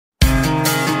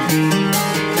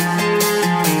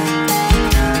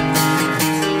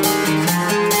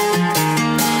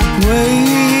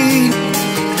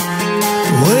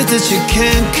that you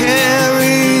can't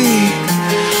carry,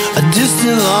 a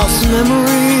distant lost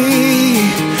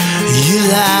memory you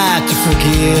like to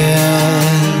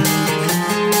forget.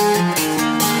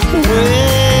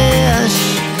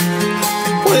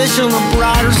 Wish on a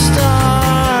brighter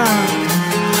star,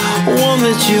 one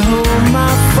that you hold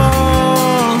might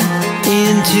fall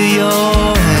into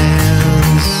your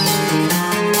hands.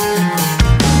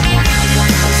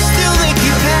 Still they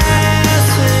keep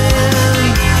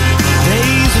passing,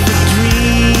 days of a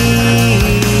dreamer,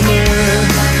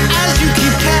 as you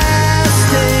keep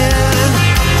casting,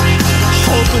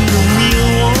 hoping the real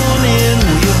one in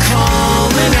will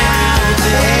coming out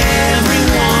to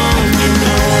everyone you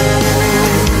know.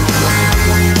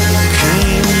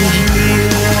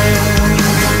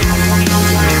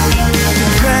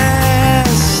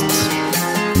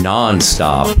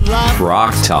 Non-stop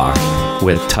rock talk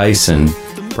with Tyson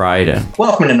Bryden.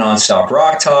 Welcome to Non-Stop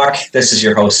Rock Talk. This is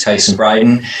your host, Tyson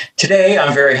Bryden. Today,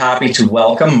 I'm very happy to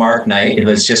welcome Mark Knight, who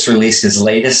has just released his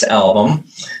latest album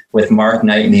with Mark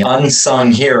Knight and the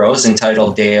Unsung Heroes,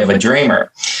 entitled Day of a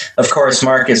Dreamer. Of course,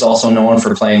 Mark is also known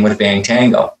for playing with Bang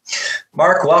Tango.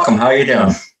 Mark, welcome. How are you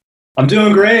doing? I'm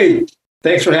doing great.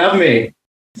 Thanks for having me.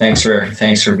 Thanks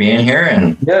for being here.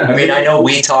 And yeah, I mean, I know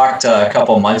we talked a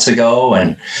couple months ago,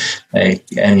 and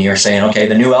you're saying, okay,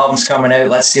 the new album's coming out,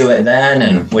 let's do it then,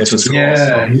 and which was cool.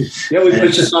 Yeah, we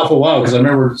pushed this off a while because I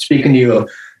remember speaking to you,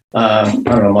 I don't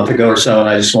know, a month ago or so, and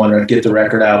I just wanted to get the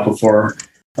record out before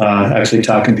actually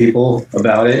talking to people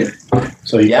about it.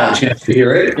 So you got a chance to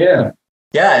hear it. Yeah.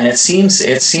 Yeah, and it seems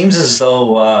as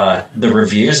though the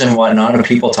reviews and whatnot of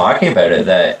people talking about it,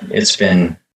 that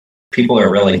people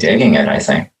are really digging it, I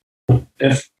think.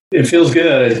 It feels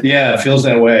good. Yeah, it feels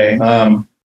that way.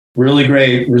 Really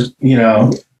great. You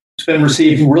know, it's been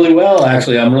received really well,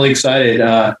 actually. I'm really excited.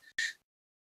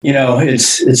 You know,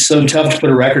 it's so tough to put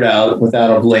a record out without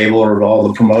a label or all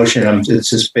the promotion. It's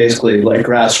just basically like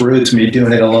grassroots, me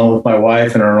doing it alone with my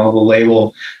wife and our own little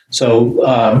label.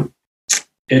 So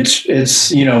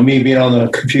it's you know, me being on the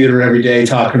computer every day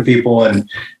talking to people and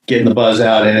getting the buzz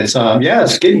out, and it's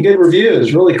getting good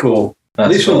reviews. Really cool. That's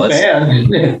at least cool. from the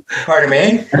fans. Pardon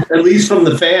me? At least from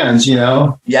the fans, you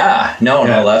know. Yeah. No,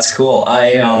 that's cool.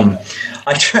 I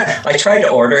tried to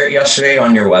order it yesterday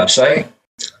on your website.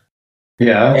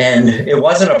 Yeah. And it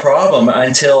wasn't a problem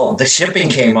until the shipping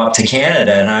came up to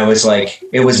Canada, and I was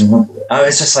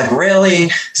just like, really?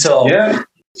 So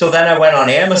then I went on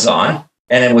Amazon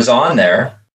and it was on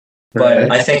there. But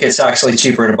right. I think it's actually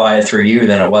cheaper to buy it through you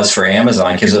than it was for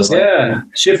Amazon, because it was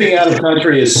shipping out of the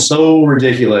country is so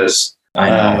ridiculous. I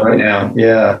know right now.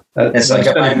 Yeah, it's like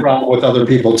been a problem with other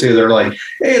people too. They're like,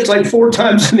 "Hey, it's like 4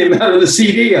 times the amount of the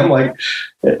CD." I'm like,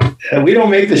 "We don't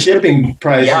make the shipping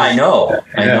price." Yeah, I know.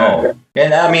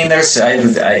 And I mean,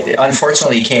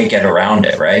 unfortunately, you can't get around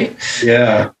it, right?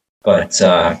 Yeah. But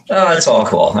it's all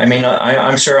cool. I mean,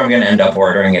 I'm sure I'm going to end up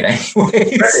ordering it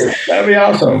anyways. That'd be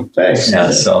awesome. Thanks. Yeah.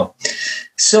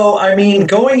 So I mean,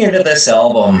 going into this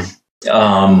album,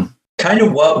 kind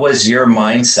of what was your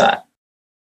mindset?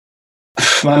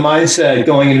 My mindset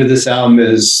going into this album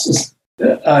is,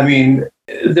 I mean,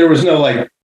 there was no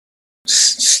like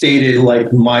stated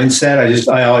like mindset.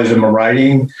 I always am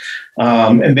writing,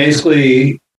 and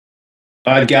basically,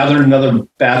 I gathered another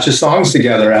batch of songs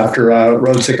together after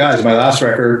Road Sick Eyes, my last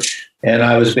record, and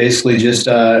I was basically just,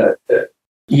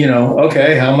 you know,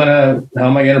 okay, how am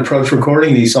I gonna approach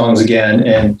recording these songs again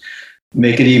and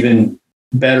make it even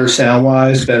better sound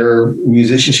wise, better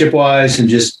musicianship wise, and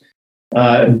just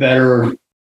better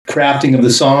crafting of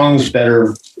the songs,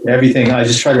 better everything. I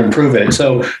just try to improve it.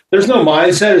 So there's no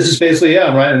mindset. It's just basically,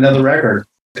 I'm writing another record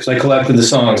because I collected the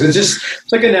songs.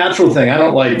 It's like a natural thing. I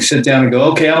don't like sit down and go,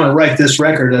 okay, I'm going to write this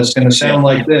record that's going to sound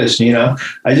like this. You know,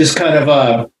 I just kind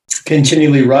of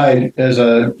continually write as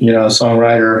a, you know,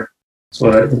 songwriter.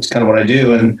 It's kind of what I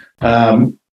do. And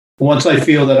once I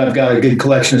feel that I've got a good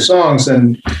collection of songs,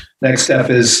 then next step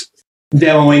is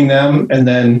demoing them and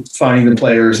then finding the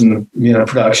players and the, you know,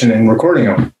 production and recording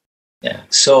them. Yeah.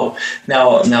 So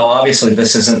now obviously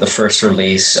this isn't the first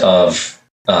release of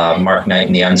Mark Knight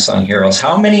and the Unsung Heroes.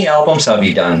 How many albums have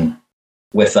you done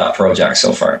with that project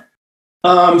so far?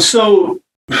 So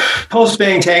post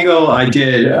Bang Tango, I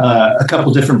did a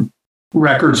couple different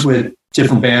records with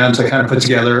different bands I kind of put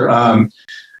together.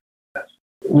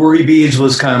 Worry Beads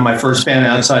was kind of my first band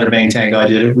outside of Bang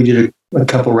Tango. We did a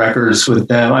couple records with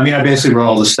them. I mean, I basically wrote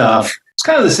all the stuff. It's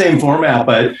kind of the same format,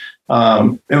 but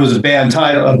it was a band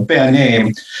title, a band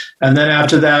name. And then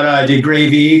after that, I did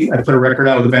Gravy. I put a record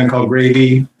out with a band called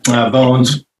Gravy,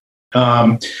 Bones.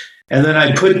 And then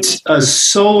I put a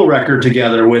solo record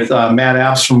together with Matt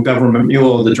Apps from Government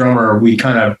Mule, the drummer. We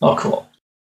kind of cool.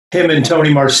 him and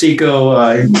Tony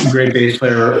Marsico, great bass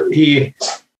player, he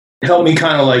helped me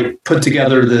kind of like put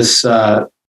together this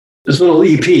little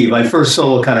EP, my first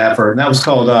solo kind of effort. And that was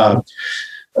called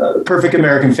Perfect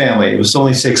American Family. It was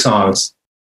only 6 songs.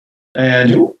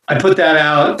 And I put that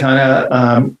out kind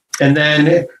of, and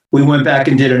then we went back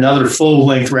and did another full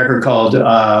length record called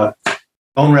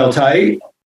Bone Rail Tight.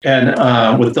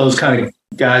 And with those kind of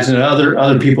guys and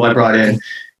other people I brought in.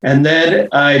 And then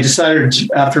I decided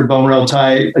after Bone Rail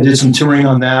Tight, I did some touring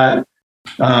on that.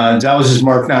 That was just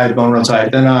Mark Knight, Bone Rail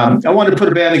Tight. Then I wanted to put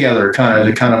a band together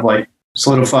to kind of like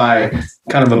solidify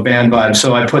kind of a band vibe.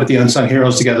 So I put the Unsung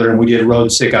Heroes together and we did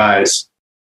Road Sick Eyes.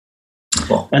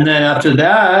 Cool. And then after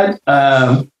that,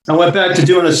 I went back to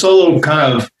doing a solo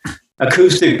kind of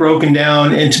acoustic, broken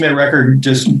down, intimate record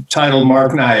just titled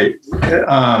Mark Knight.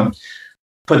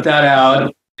 Put that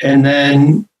out and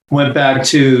then went back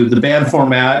to the band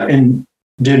format and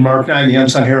did Mark Knight and the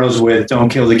Unsung Heroes with Don't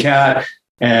Kill the Cat.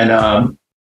 And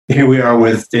here we are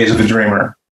with Days of a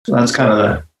Dreamer. So that's kind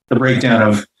of the breakdown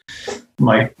of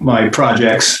my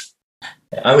projects.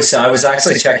 I was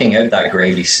actually checking out that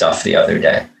Gravy stuff the other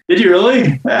day. Did you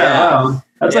really? Yeah. Wow.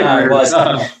 That's weird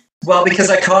stuff. Well, because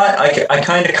I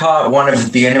kind of caught one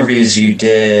of the interviews you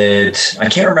did. I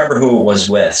can't remember who it was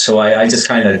with, so I just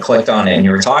kind of clicked on it, and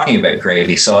you were talking about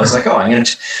Gravy. So I was like, oh, I'm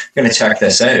gonna check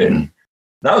this out, and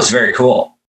that was very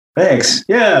cool. Thanks.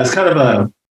 Yeah, it's kind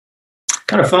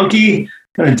of funky,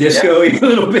 kind of disco-y a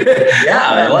little bit. Yeah,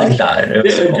 I like that. A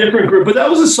different group, but that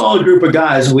was a solid group of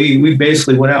guys. We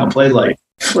basically went out and played like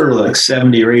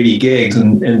 70 or 80 gigs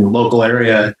in the local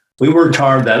area. We worked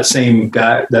hard, that same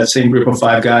group of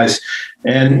 5 guys.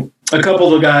 And a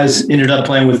couple of the guys ended up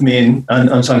playing with me in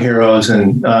Unsung Heroes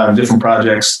and different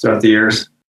projects throughout the years.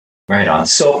 Right on.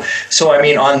 So I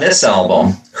mean, on this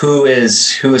album, who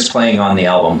is playing on the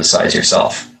album besides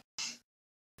yourself?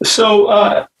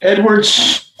 So Edward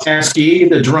Shansky,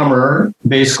 the drummer,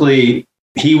 basically,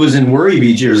 he was in Worry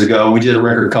Beach years ago. We did a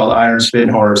record called Iron Spitting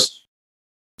Horse.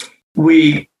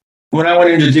 When I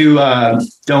went in to do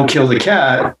Don't Kill the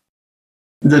Cat,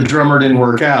 the drummer didn't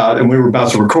work out and we were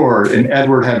about to record and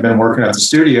Edward had been working at the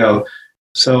studio.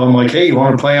 So I'm like, hey, you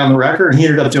want to play on the record? And he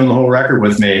ended up doing the whole record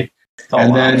with me.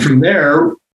 Then from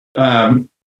there,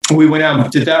 we went out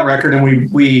and did that record and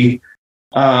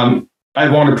I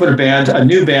wanted to put a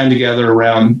new band together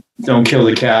around Don't Kill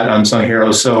the Cat, Unsung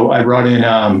Heroes. So I brought in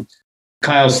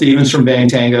Kyle Stevens from Bang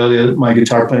Tango, my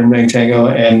guitar player in Bang Tango,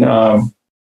 and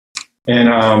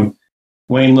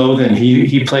Wayne Lothan.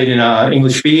 He played in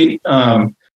English Beat.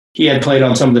 He had played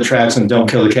on some of the tracks in Don't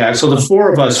Kill the Cat. So the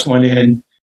 4 of us went in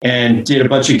and did a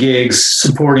bunch of gigs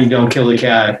supporting Don't Kill the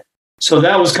Cat. So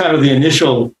that was kind of the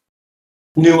initial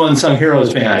new Unsung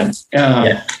Heroes band.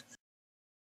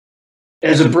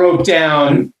 As it broke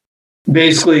down,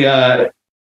 basically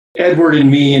Edward and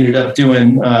me ended up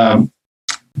doing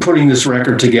putting this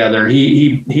record together.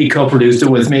 He co-produced it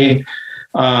with me,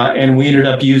 and we ended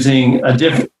up using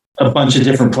a bunch of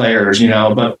different players,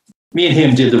 but me and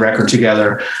him did the record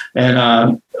together,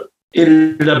 and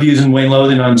ended up using Wayne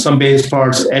Lothan on some bass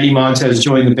parts. Eddie Montez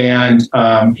joined the band.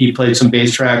 He played some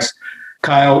bass tracks.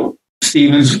 Kyle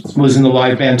Stevens was in the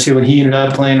live band too, and he ended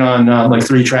up playing on like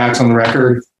 3 tracks on the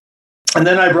record. And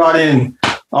then I brought in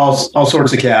all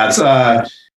sorts of cats.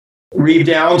 Reeve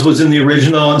Downs was in the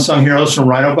original Unsung Heroes from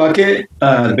Rhino Bucket,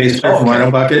 the bass player from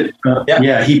Rhino Bucket.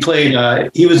 He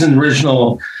played. He was in the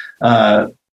original.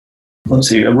 A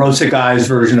Road Sick Eyes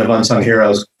version of Unsung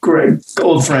Heroes. Great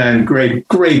old friend, great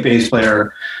bass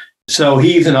player. So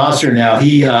he's in Austria now.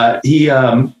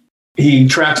 He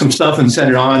tracked some stuff and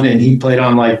sent it on, and he played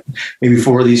on like maybe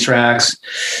 4 of these tracks.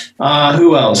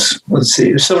 Who else? Let's see.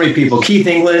 There's so many people. Keith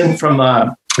England from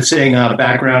sang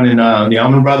background in the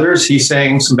Allman Brothers. He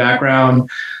sang some background.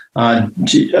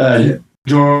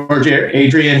 George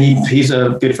Adrian, he's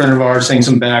a good friend of ours, sang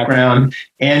some background.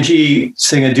 Angie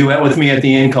sang a duet with me at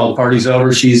the end called Party's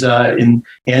Over. She's in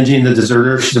Angie and the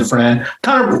Deserter. She's a friend.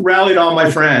 Kind of rallied all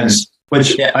my friends,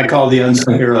 which I call the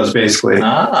Unsung Heroes, basically.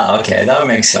 Okay. That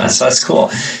makes sense. That's cool.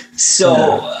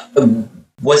 So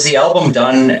was the album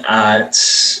done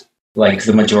at, like,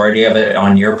 the majority of it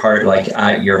on your part, like,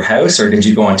 at your house, or did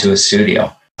you go into a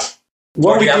studio?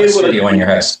 Or do you have a studio in your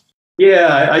house?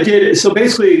 Yeah, I did. So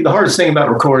basically, the hardest thing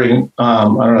about recording, I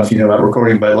don't know if you know about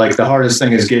recording, but like the hardest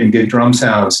thing is getting good drum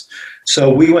sounds.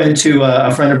 So we went to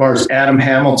a friend of ours, Adam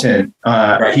Hamilton.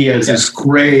 He has this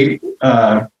great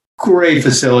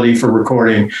facility for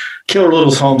recording. Killer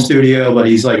Little's home studio, but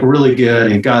he's like really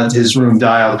good and got his room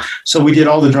dialed. So we did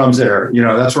all the drums there.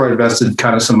 That's where I invested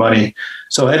kind of some money.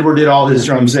 So Edward did all his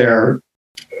drums there.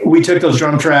 We took those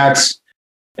drum tracks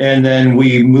And then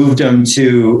we moved him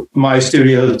to my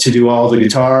studio to do all the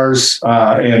guitars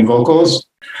and vocals.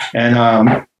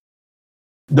 And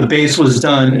the bass was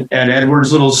done at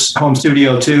Edward's little home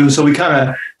studio too. So we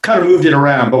kind of moved it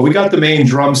around, but we got the main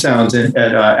drum sounds at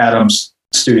Adam's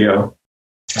studio.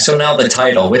 So now the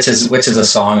title, which is a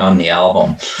song on the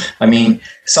album. I mean,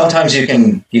 sometimes you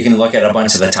can look at a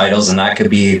bunch of the titles and that could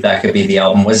be the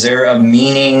album. Was there a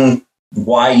meaning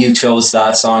why you chose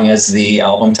that song as the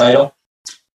album title?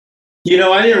 You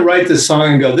know, I didn't write the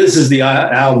song and go, this is the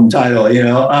album title, you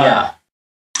know? Yeah.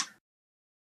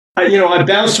 I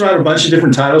bounced around a bunch of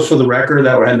different titles for the record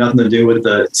that had nothing to do with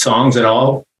the songs at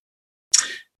all.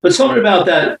 But something about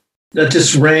that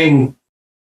just rang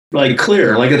like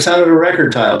clear, like it sounded a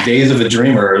record title, Days of a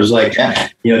Dreamer. It was like,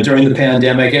 during the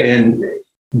pandemic and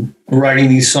writing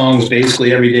these songs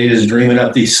basically every day, just dreaming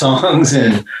up these songs.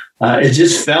 And it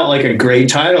just felt like a great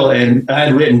title. And I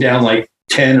had written down like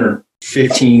 10 or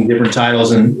 15 different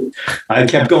titles. And I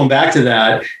kept going back to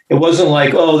that. It wasn't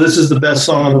like, oh, this is the best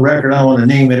song on the record, I want to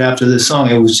name it after this song.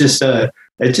 It was just, it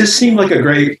just seemed like a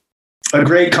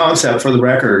great concept for the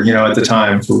record, at the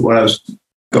time for what I was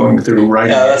going through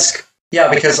writing. Yeah,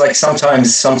 because like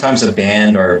sometimes a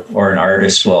band or an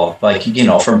artist will, like,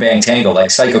 from Bang Tango,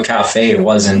 like Psycho Cafe, there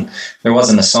wasn't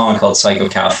a song called Psycho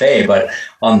Cafe, but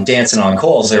on Dancing on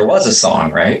Coals there was a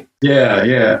song, right?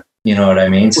 Yeah. You know what I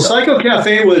mean? Well, Psycho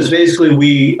Cafe was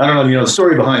basically, I don't know if you know the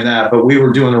story behind that, but we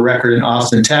were doing a record in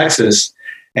Austin, Texas,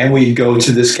 and we'd go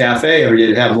to this cafe every day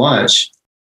to have lunch.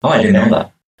 Oh, I didn't know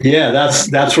that. Yeah,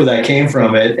 that's where that came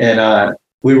from. And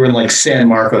we were in like San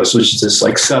Marcos, which is this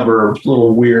like suburb,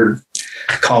 little weird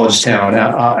college town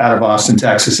out of Austin,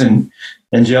 Texas. And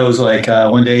Joe's like,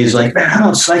 one day he's like, man, how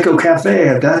about Psycho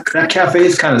Cafe? That cafe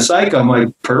is kind of psycho. I'm like,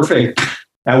 perfect.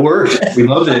 That worked. We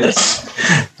loved it.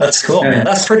 That's cool, man.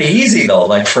 That's pretty easy though.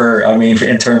 Like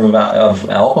in terms of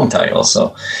album titles.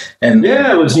 So, and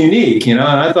yeah, it was unique, and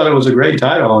I thought it was a great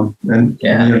title. And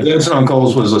Dancing on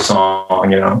Coals was a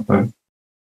song,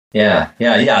 Yeah.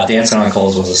 Dancing on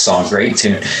Coals was a song. Great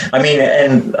tune. I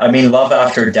mean, Love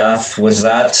After Death, was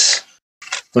that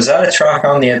a track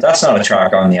on the? That's not a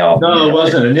track on the album. No, it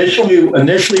wasn't. Initially,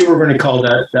 we were going to call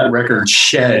that record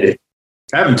Shed.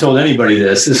 I haven't told anybody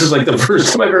this. This is like the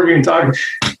first time I've ever even talked.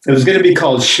 It was going to be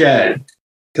called Shed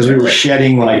because we were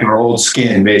shedding like our old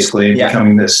skin, basically, and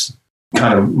becoming this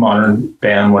kind of modern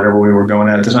band, whatever we were going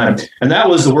at the time. And that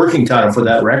was the working title for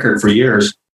that record for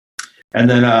years. And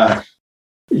then,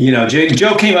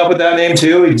 Joe came up with that name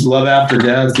too. He'd Love After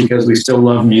Death because we still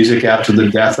love music after the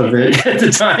death of it at the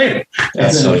time.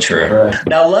 That's so true. Right.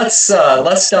 Now let's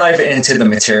dive into the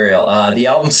material. The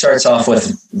album starts off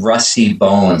with Rusty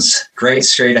Bones, great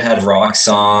straight ahead rock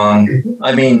song.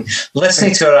 I mean,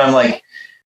 listening to it, I'm like,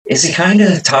 is he kind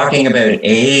of talking about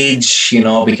age?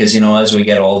 Because as we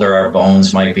get older, our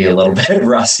bones might be a little bit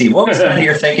rusty. What was kind of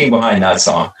your thinking behind that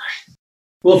song?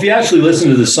 Well, if you actually listen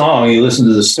to the song, you listen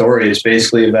to the story, it's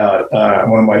basically about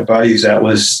one of my buddies that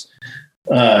was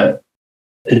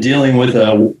dealing with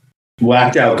a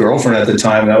whacked out girlfriend at the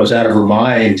time that was out of her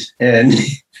mind. And,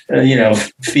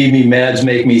 feed me meds,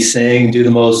 make me sing, do the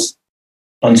most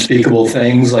unspeakable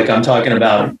things. Like I'm talking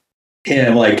about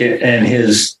him, like, and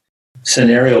his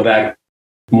scenario back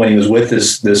when he was with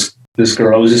this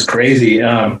girl. It was just crazy.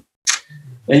 And,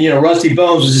 Rusty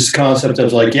Bones was this concept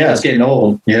of like, yeah, it's getting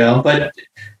old, but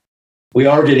we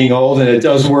are getting old and it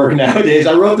does work nowadays.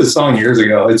 I wrote this song years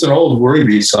ago. It's an old Worry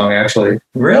Beat song, actually.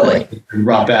 Really? We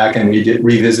brought back and we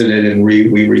revisited it and we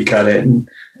recut it. And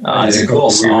it's a cool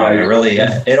song. It really,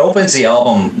 it opens the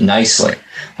album nicely.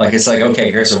 Like, it's like,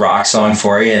 okay, here's a rock song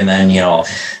for you. And then,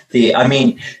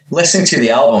 listening to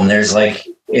the album, there's like,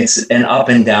 it's an up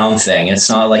and down thing. It's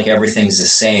not like everything's the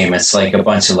same. It's like a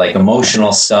bunch of like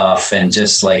emotional stuff and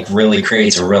just like really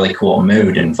creates a really cool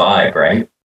mood and vibe, right?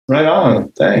 Right on.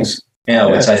 Thanks. Yeah,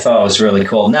 which I thought was really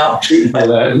cool. Now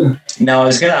I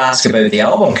was going to ask about the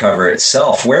album cover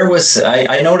itself. Where was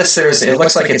I noticed it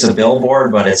looks like it's a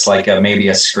billboard, but it's like maybe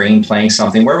a screen playing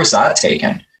something. Where was that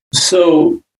taken?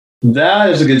 So that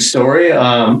is a good story.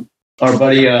 Our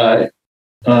buddy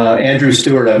Andrew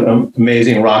Stewart, an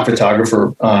amazing rock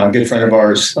photographer, a good friend of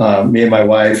ours, me and my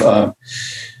wife,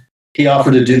 he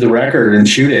offered to do the record and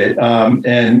shoot it.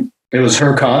 And it was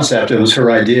her concept. It was her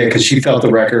idea because she felt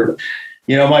the record.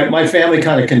 My family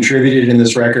kind of contributed in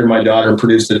this record. My daughter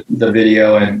produced the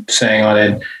video and sang on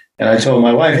it. And I told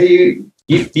my wife, hey,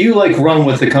 you like run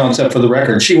with the concept for the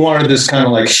record. She wanted this kind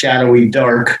of like shadowy,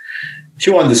 dark. She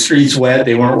wanted the streets wet.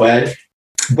 They weren't wet.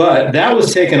 But that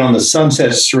was taken on the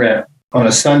Sunset Strip on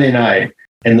a Sunday night.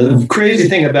 And the crazy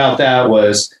thing about that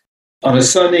was on a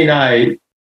Sunday night,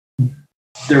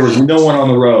 there was no one on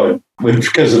the road.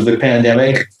 because of the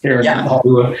pandemic here in Yeah.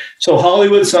 Hollywood. So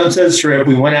Hollywood Sunset Strip,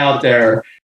 we went out there,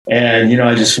 and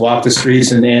I just walked the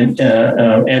streets, and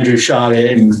Andrew shot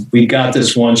it, and we got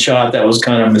this one shot that was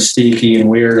kind of mystique and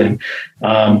weird,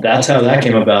 and that's how that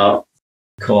came about.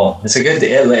 Cool. It's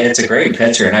a great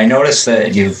picture, and I noticed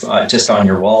that you've just on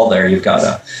your wall there, you've got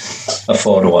a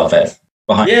photo of it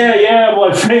behind. Yeah.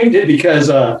 Well, I framed it because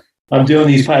I'm doing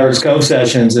these Pirates Cove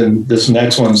sessions, and this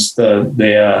next one's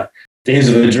the Days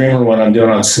of a Dreamer one I'm doing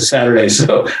on Saturday.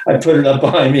 So I put it up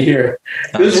behind me here.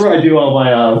 This is where I do all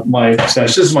my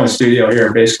sessions. This is my studio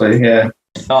here, basically. Yeah.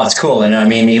 Oh, it's cool. And I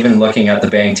mean, even looking at the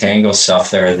Bang Tango stuff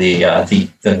there, the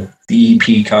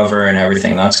EP cover and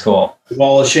everything, that's cool.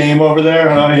 Wall of Shame over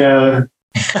there. Oh yeah.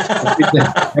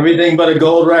 Everything but a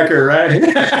gold record, right?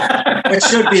 Which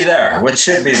should be there,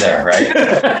 right?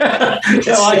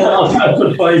 I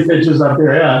put funny pictures up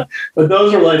here, yeah. But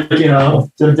those are like,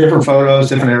 different photos,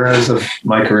 different eras of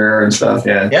my career and stuff,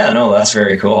 yeah. Yeah, no, that's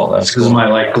very cool. That's cool. This is my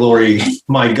like glory,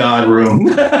 my God room.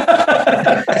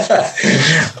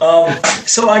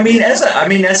 So I mean, as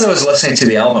I was listening to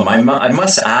the album, I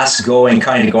must ask, going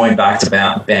back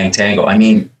to Bang Tango. I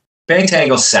mean, Bang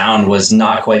Tango's sound was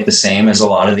not quite the same as a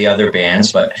lot of the other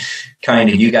bands, but kind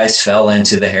of you guys fell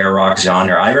into the hair rock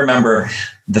genre. I remember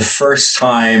the first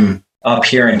time up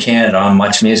here in Canada on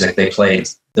Much Music, they played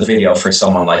the video for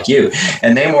Someone Like You,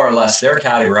 and they more or less, their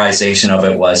categorization of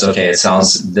it was, okay,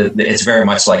 it's very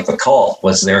much like The Cult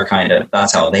was their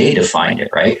that's how they defined it,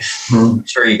 right? Mm-hmm. I'm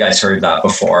sure you guys heard that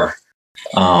before.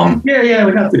 Yeah,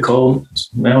 we got The Cult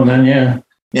now and then, yeah.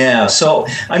 Yeah. So,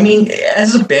 I mean,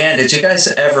 as a band, did you guys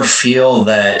ever feel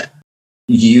that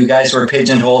you guys were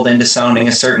pigeonholed into sounding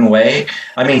a certain way?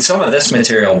 I mean, some of this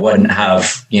material wouldn't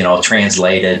have,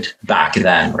 translated back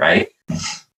then, right?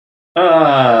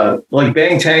 Like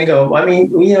Bang Tango. I mean,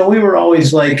 we were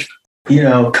always like,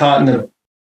 caught in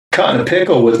a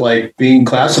pickle with like being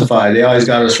classified. They always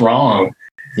got us wrong.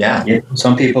 Yeah.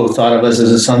 Some people thought of us as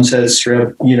a Sunset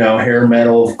Strip, hair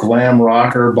metal, glam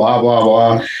rocker, blah, blah,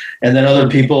 blah. And then other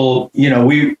people,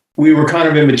 we were kind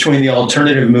of in between the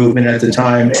alternative movement at the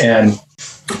time and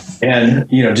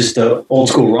just the old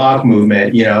school rock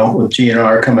movement, with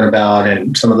GNR coming about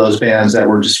and some of those bands that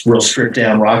were just real stripped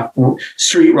down rock,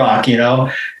 street rock,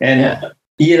 and,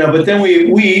 but then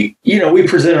we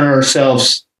presented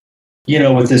ourselves,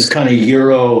 with this kind of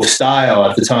Euro style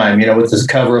at the time, with this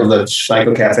cover of the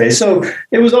Psycho Cafe. So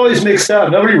it was always mixed up.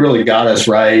 Nobody really got us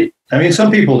right. I mean, some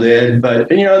people did, but,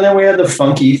 then we had the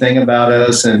funky thing about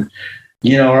us, and,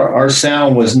 our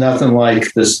sound was nothing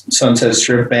like the Sunset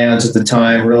Strip bands at the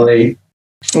time, really.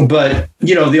 But,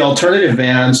 the alternative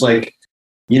bands, like,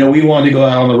 we wanted to go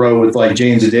out on the road with like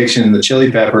Jane's Addiction and the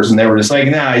Chili Peppers, and they were just like,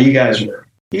 nah, you guys are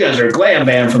a glam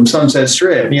band from Sunset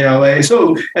Strip,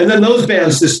 so, and then those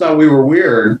bands just thought we were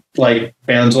weird, like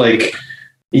bands like,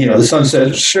 the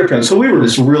Sunset Strip band. So we were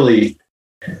just really,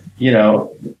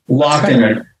 locked in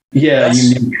it. Yeah.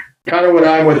 Kind of what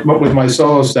I'm with my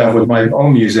solo stuff, with my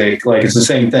own music, like it's the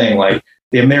same thing, like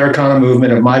the Americana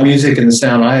movement of my music and the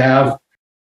sound I have,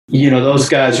 those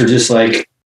guys are just like,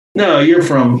 no, you're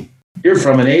from an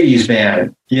 80s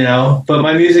band, but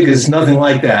my music is nothing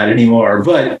like that anymore.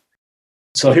 But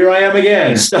so here I am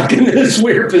again, stuck in this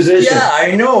weird position. Yeah,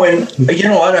 I know. And you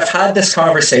know what? I've had this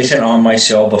conversation on my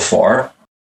show before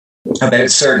about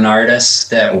certain artists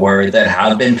that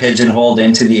have been pigeonholed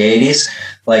into the 80s.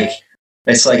 Like,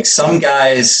 it's like some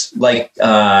guys, like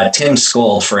Tim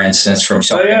Skold, for instance, from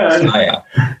Shocking Messiah.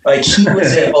 Like, he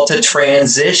was able to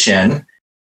transition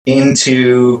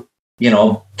into,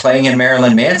 playing in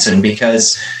Marilyn Manson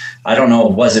because, I don't know,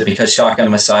 was it because Shotgun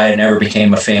Messiah never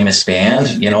became a famous band?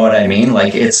 You know what I mean?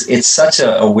 Like, it's such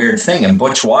a weird thing. And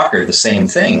Butch Walker, the same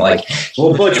thing. Like,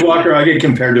 well, Butch Walker, I get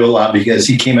compared to a lot because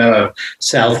he came out of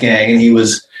South Gang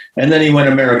and then he went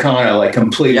Americana, like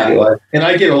completely. Yeah. And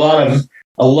I get a lot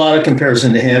of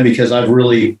comparison to him because I've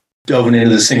really dove into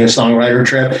the singer-songwriter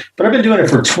trip, but I've been doing it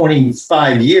for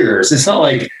 25 years. It's not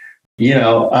like,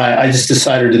 I just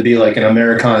decided to be like an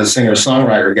Americana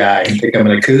singer-songwriter guy and pick up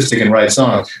an acoustic and write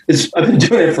songs. I've been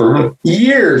doing it for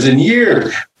years and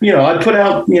years. I put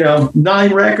out,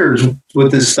 9 records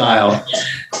with this style,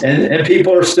 and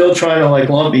people are still trying to like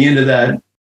lump me into that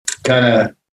kind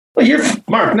of, well, you're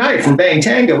Mark Knight from Bang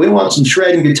Tango. We want some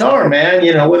shredding guitar, man.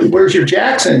 Where's your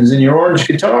Jacksons and your orange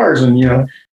guitars? And,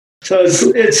 so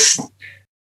it's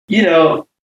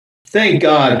thank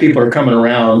God people are coming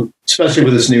around, especially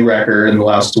with this new record in the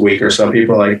last week or so.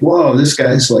 People are like, whoa, this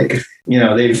guy's like,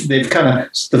 they've kind of,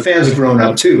 the fans have grown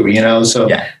up too, so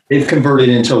they've converted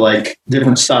into like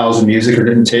different styles of music or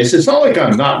different tastes. It's not like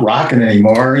I'm not rocking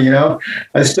anymore,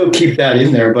 I still keep that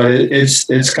in there, but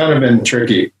it's kind of been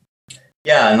tricky.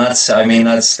 Yeah, and that's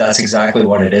exactly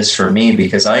what it is for me,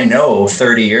 because I know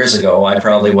 30 years ago I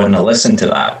probably wouldn't have listened to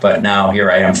that, but now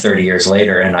here I am 30 years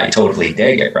later and I totally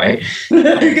dig it, right?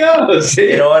 There you go.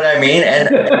 See? You know what I mean?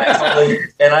 And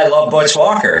I love Butch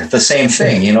Walker, the same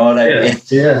thing. You know what I mean?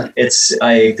 Yeah. It's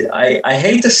I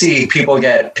hate to see people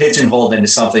get pigeonholed into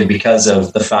something because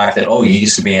of the fact that, oh, you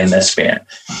used to be in this band,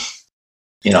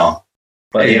 you know.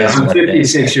 But Hey, I'm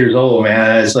 56 years old,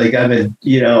 man. It's like I've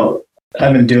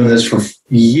been doing this for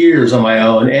years on my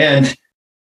own, and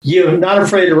not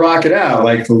afraid to rock it out.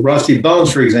 Like for Rusty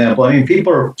Bones, for example. I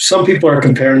mean, some people are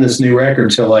comparing this new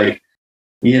record to like,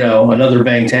 another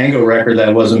Bang Tango record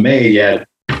that wasn't made yet.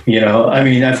 I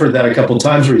mean, I've heard that a couple of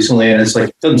times recently, and it's like,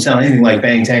 it doesn't sound anything like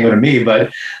Bang Tango to me,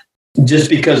 but just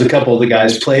because a couple of the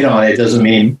guys played on it doesn't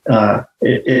mean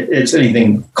it's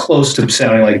anything close to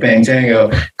sounding like Bang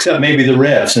Tango, except maybe the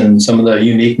riffs and some of the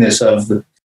uniqueness of the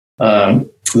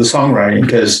songwriting,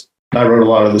 because I wrote a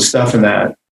lot of the stuff in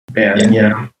that band.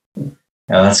 Yeah,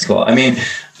 that's cool. I mean,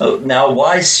 now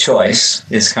Wise Choice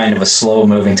is kind of a slow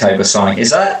moving type of song. Is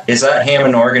that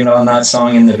Hammond organ on that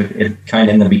song in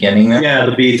the beginning there? Yeah,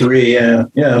 the B3.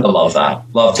 Yeah. I love that.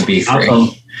 Love the B3.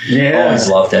 Awesome. Yeah. Always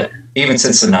loved it. Even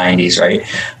since the 90s, right?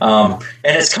 And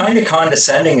it's kind of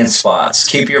condescending in spots.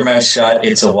 Keep your mouth shut.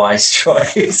 It's a wise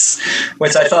choice,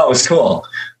 which I thought was cool.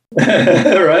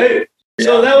 Right? Yeah.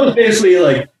 So that was basically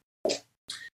like,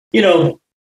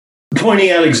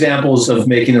 pointing out examples of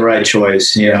making the right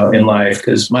choice, in life.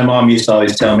 Because my mom used to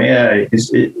always tell me,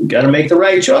 you got to make the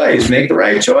right choice. Make the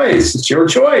right choice. It's your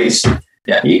choice.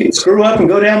 Yeah. You can screw up and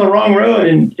go down the wrong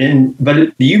road,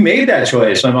 but you made that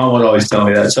choice. My mom would always tell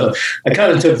me that. So I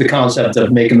kind of took the concept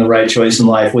of making the right choice in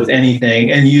life with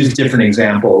anything and used different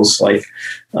examples, like,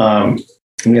 the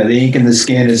ink in the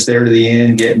skin is there to the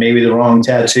end. Get maybe the wrong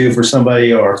tattoo for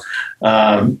somebody, or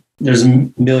there's a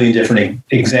million different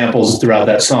examples throughout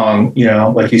that song.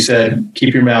 Like you said,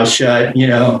 keep your mouth shut.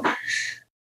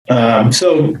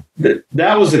 So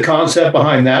that was the concept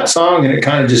behind that song, and it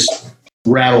kind of just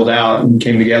rattled out and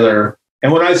came together.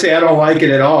 And when I say I don't like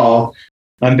it at all,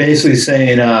 I'm basically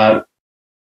saying, I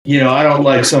don't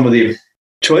like some of the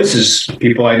choices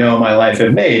people I know in my life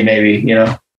have made, maybe,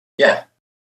 Yeah.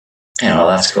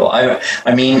 That's cool. I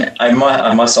mean, I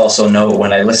must also know,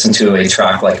 when I listen to a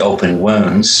track like Open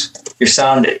Wounds, your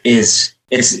sound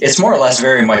it's more or less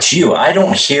very much you. I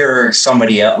don't hear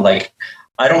somebody else, like,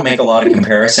 I don't make a lot of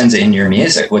comparisons in your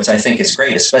music, which I think is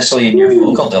great, especially in your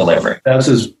vocal delivery. That's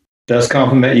as best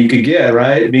compliment you could get,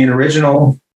 right? Being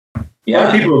original. Yeah. A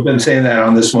lot of people have been saying that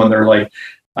on this one. They're like,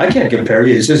 I can't compare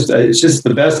you. It's just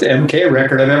the best MK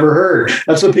record I've ever heard.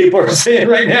 That's what people are saying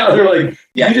right now. They're like,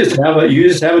 you just have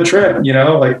a trip,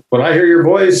 like when I hear your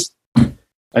voice,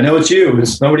 I know it's you,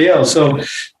 it's nobody else. So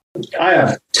I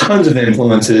have tons of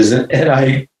influences, and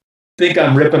I think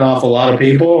I'm ripping off a lot of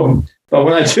people, but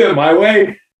when I do it my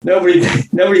way, nobody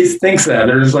thinks that.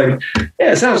 They're just like,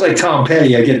 yeah, it sounds like Tom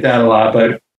Petty. I get that a lot,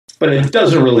 but it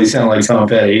doesn't really sound like Tom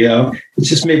Petty, It's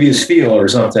just maybe his feel or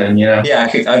something, Yeah,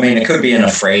 it could be in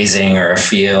a phrasing or a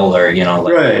feel, or,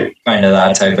 right. Kind of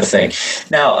that type of thing.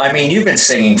 Now, I mean, you've been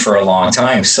singing for a long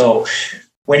time. So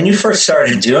when you first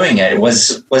started doing it,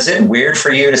 was it weird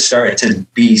for you to start to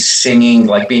be singing,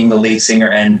 like being the lead singer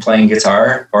and playing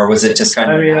guitar? Or was it just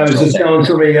kind of... I was just telling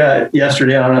somebody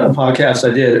yesterday on a podcast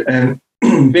I did, and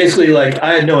basically, like,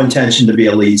 I had no intention to be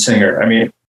a lead singer. I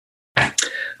mean,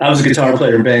 I was a guitar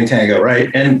player in Bang Tango, right?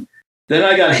 And then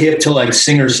I got hip to like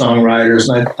singer-songwriters,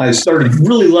 and I started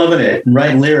really loving it and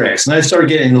writing lyrics. And I started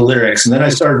getting into lyrics, and then I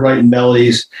started writing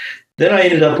melodies. Then I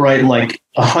ended up writing like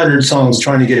 100 songs,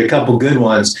 trying to get a couple good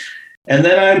ones. And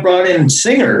then I brought in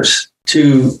singers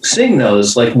to sing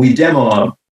those, like we demo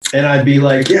them. And I'd be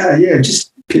like, yeah,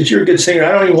 just because you're a good singer.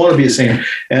 I don't even want to be a singer.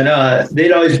 And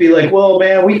they'd always be like, well,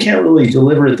 man, we can't really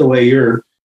deliver it the way you're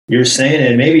saying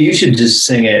it. Maybe you should just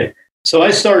sing it. So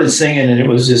I started singing, and it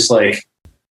was just like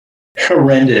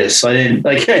horrendous.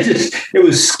 It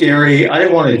was scary. I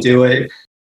didn't want to do it.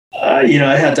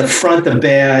 I had to front the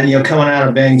band, coming out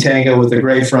of Bang Tango with the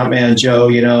great frontman, Joe,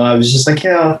 I was just like,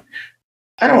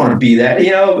 I don't want to be that.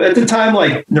 At the time,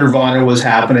 like Nirvana was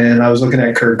happening. I was looking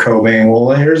at Kurt Cobain.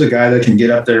 Well, here's a guy that can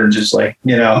get up there and just like,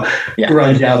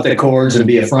 grunge out the chords and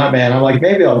be a front man. I'm like,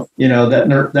 maybe I'll,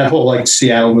 that whole like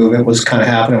Seattle movement was kind of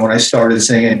happening when I started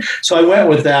singing. So I went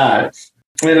with that.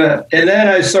 And then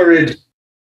I started,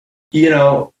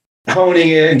 honing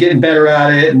it and getting better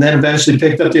at it. And then eventually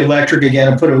picked up the electric again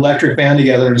and put an electric band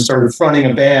together and started fronting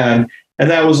a band. And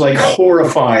that was like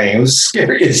horrifying. It was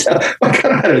scary as hell. I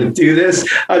don't know how to do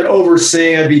this. I'd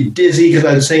oversing. I'd be dizzy because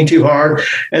I'd sing too hard.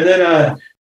 And then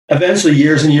eventually,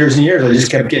 years and years and years, I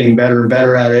just kept getting better and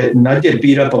better at it. And I'd get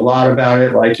beat up a lot about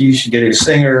it. Like, you should get a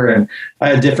singer. And I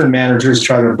had different managers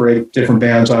try to break different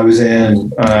bands I was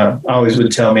in. Always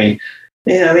would tell me,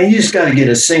 yeah, I mean, you just got to get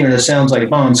a singer that sounds like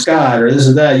Bon Scott or this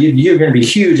or that. You're going to be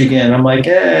huge again. I'm like,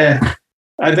 I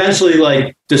eventually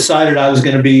like decided I was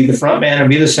going to be the front man and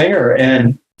be the singer,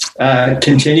 and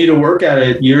continue to work at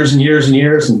it years and years and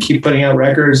years and keep putting out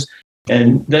records.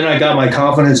 And then I got my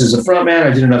confidence as a front man.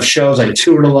 I did enough shows. I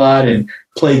toured a lot and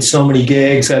played so many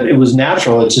gigs that it was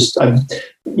natural. It's just, I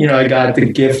got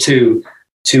the gift to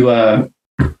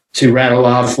rattle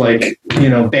off like,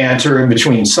 banter in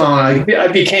between songs. I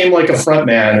became like a front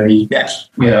man,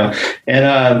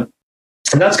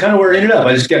 and that's kind of where it ended up.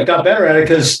 I just got better at it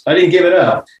because I didn't give it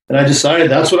up. And I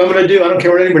decided that's what I'm going to do. I don't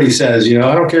care what anybody says. I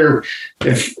don't care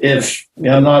if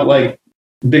I'm not like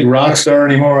a big rock star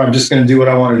anymore. I'm just going to do what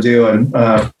I want to do, and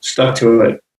stuck to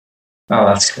it. Oh,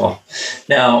 that's cool.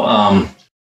 Now,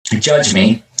 Judge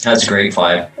Me has a great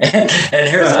vibe.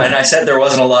 and I said there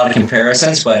wasn't a lot of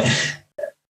comparisons, but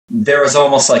there was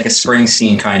almost like a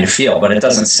Springsteen kind of feel, but it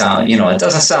doesn't sound, it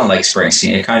doesn't sound like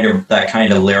Springsteen. That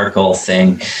kind of lyrical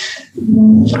thing.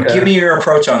 Okay. Give me your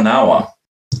approach on that one.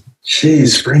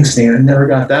 Jeez, Springsteen, I never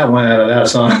got that one out of that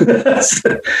song.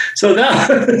 So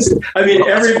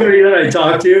everybody that I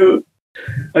talk to,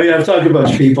 I've talked to a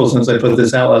bunch of people since I put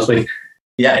this out last week.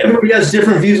 Yeah, everybody has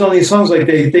different views on these songs. Like,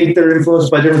 they think they're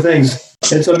influenced by different things.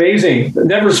 It's amazing.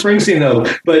 Never Springsteen though,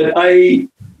 but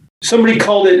somebody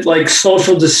called it like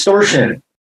social distortion.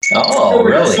 Oh,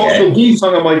 really? Social geek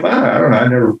song. I'm like, wow, I don't know. I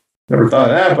never thought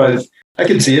of that, but I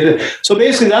can see it. So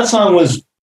basically, that song was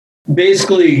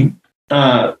basically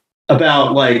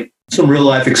about like some real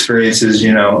life experiences.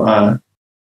 Going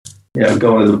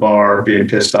to the bar, being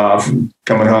pissed off, and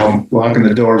coming home, locking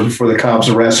the doors before the cops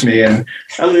arrest me. And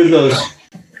I lived those.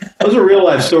 Those are real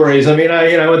life stories. I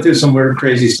went through some weird,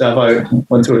 crazy stuff. I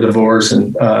went through a divorce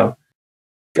and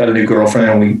got a new girlfriend,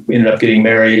 and we ended up getting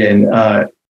married. And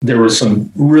there were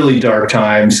some really dark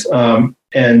times.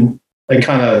 And I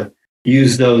kind of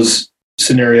used those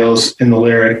scenarios in the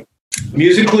lyric.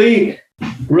 Musically,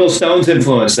 Real Stones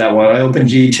influenced that one. I opened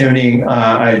G tuning.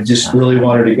 I just really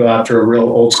wanted to go after a real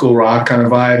old school rock kind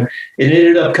of vibe. It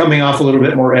ended up coming off a little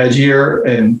bit more edgier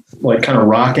and like kind of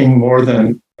rocking more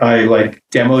than I like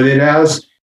demoed it as.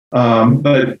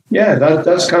 But yeah,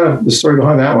 that's kind of the story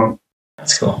behind that one.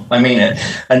 That's cool.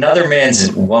 Another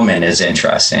man's woman is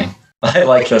interesting. I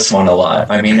like this one a lot.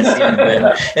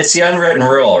 It's the unwritten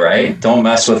rule, right? Don't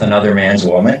mess with another man's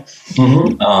woman.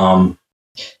 Mm-hmm.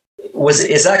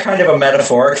 Is that kind of a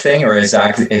metaphoric thing, or is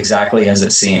that exactly as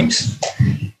it seems?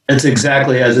 It's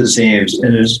exactly as it seems,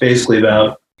 and it's basically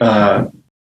about a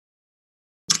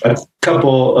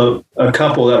couple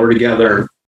that were together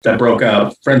that broke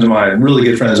up. Friends of mine, really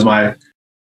good friends of mine,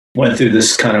 went through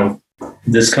this kind of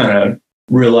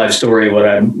real life story, what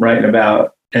I'm writing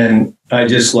about, and I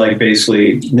just like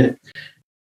basically,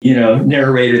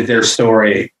 narrated their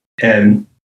story and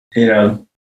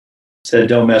said,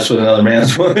 "Don't mess with another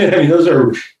man's woman." Those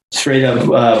are straight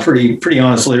up, pretty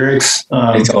honest lyrics.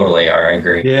 They totally are. I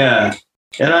agree. Yeah,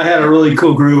 and I had a really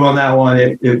cool groove on that one.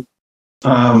 It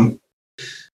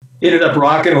ended up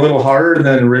rocking a little harder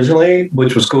than originally,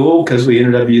 which was cool because we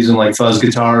ended up using like fuzz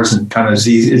guitars and kind of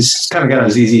it's kind of got a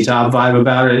ZZ Top vibe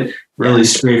about it. Really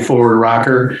straightforward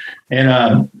rocker,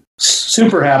 and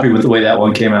super happy with the way that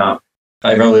one came out.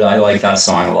 I like that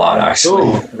song a lot, actually.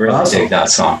 Oh, really awesome. Dig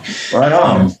that song. Right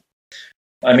on.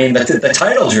 The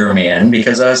title drew me in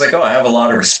because I was like, I have a lot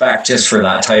of respect just for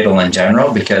that title in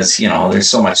general because, there's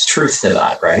so much truth to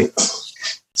that, right?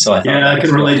 So I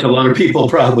can relate to a lot of people.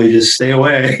 Probably just stay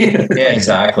away. Yeah,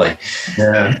 exactly.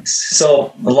 Yeah.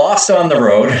 So Lost on the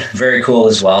Road, very cool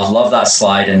as well. Love that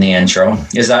slide in the intro.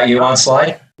 Is that you on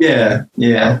slide? Yeah.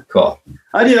 Oh, cool.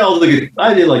 I did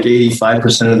like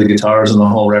 85% of the guitars on the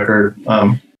whole record.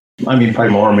 Probably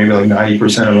more, maybe like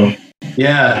 90% of them.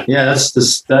 Yeah. That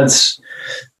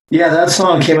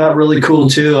song came out really cool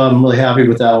too. I'm really happy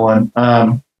with that one.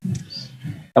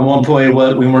 At one point,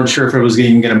 we weren't sure if it was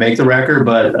even going to make the record,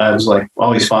 but I was like,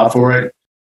 always fought for it.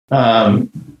 Kind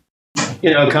of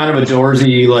a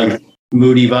Doorsy, like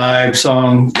moody vibe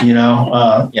song,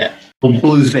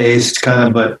 blues based kind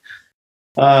of, but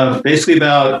basically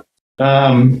about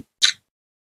a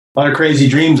lot of crazy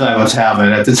dreams I was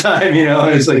having at the time,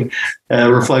 it's like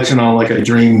a reflection on like a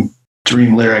dream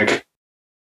lyric.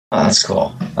 Oh, that's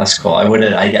cool.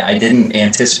 I didn't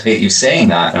anticipate you saying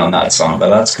that on that song, but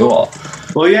that's cool.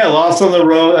 Well, yeah, Lost on the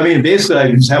Road. Basically, I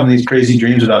was having these crazy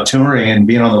dreams about touring and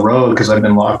being on the road because I've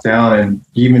been locked down. And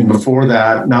even before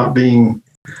that, not being,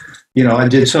 I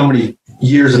did so many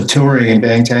years of touring in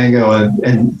Bang Tango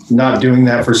and not doing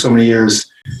that for so many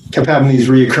years, kept having these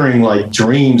reoccurring like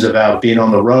dreams about being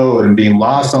on the road and being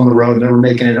lost on the road, never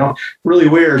making it home. Really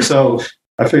weird. So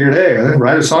I figured, hey,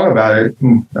 write a song about it.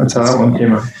 And that's how that one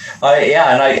came out.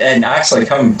 And actually,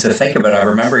 come to think of it, I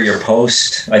remember your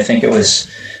post. I think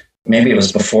maybe it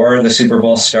was before the Super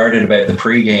Bowl started, about the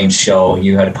pregame show.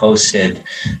 You had posted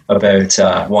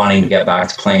about wanting to get back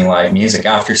to playing live music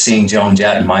after seeing Joan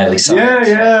Jett and Miley Cyrus.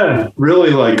 Yeah. Really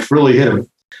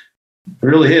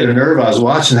hit a nerve. I was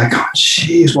watching that going,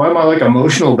 geez, why am I like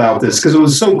emotional about this? Because it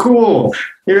was so cool.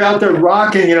 You're out there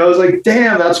rocking, you know, it was like,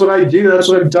 damn, that's what I do. That's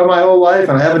what I've done my whole life.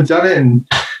 And I haven't done it in,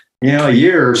 you know, a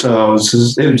year or so. It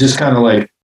was just kind of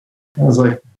like, I was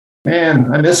like,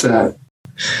 man, I miss that.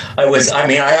 I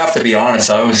have to be honest.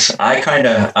 I kind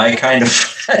of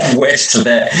wished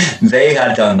that they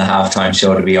had done the halftime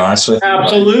show, to be honest with you.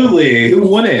 Absolutely. Who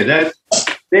wouldn't?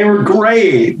 They were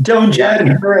great. Joan Jett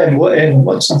and her and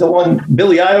what's the one?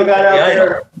 Billy Idol got out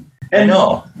there. And I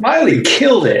know. Miley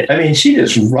killed it. I mean, she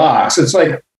just rocks. It's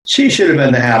like she should have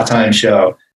been the halftime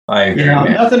show. I agree. You know,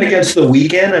 nothing against The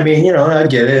Weeknd. I mean, you know, I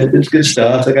get it. It's good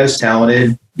stuff. The guy's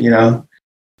talented, you know.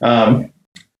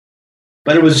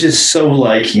 But it was just so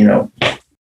like, you know,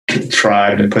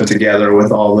 contrived and put together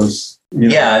with all this. You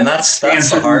know, and that's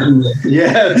the hard.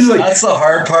 Yeah, that's the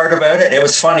hard part about it. It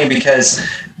was funny because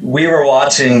we were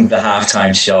watching the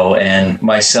halftime show, and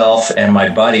myself and my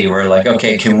buddy were like,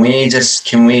 "Okay, can we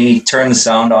turn the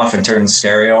sound off and turn the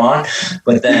stereo on?"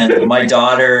 But then my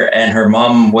daughter and her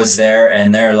mom was there,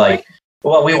 and they're like,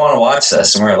 "Well, we want to watch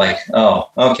this," and we're like, "Oh,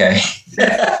 okay."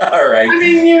 All right. I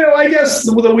mean, you know, I guess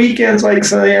the Weeknd's like,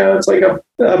 so, you know, it's like a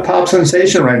pop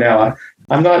sensation right now.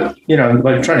 I'm not, you know,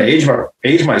 like trying to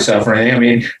age myself or anything. I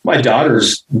mean, my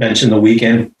daughter's mentioned The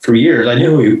Weeknd for years. I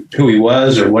knew who he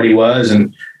was or what he was,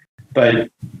 but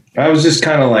I was just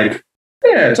kind of like,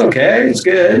 yeah, it's okay, it's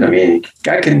good. I mean,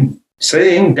 guy can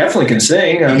sing, definitely can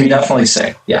sing. He can definitely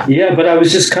sing. Yeah. Yeah, but I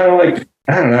was just kind of like,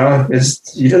 I don't know.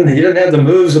 He doesn't have the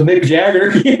moves of Mick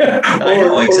Jagger,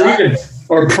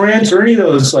 or Prince, or any of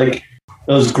those like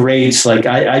those greats. Like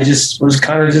I just was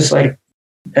kind of just like,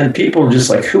 and people were just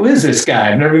like, who is this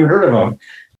guy? I've never even heard of him.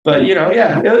 But you know,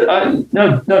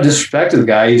 no disrespect to the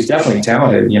guy. He's definitely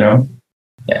talented. You know.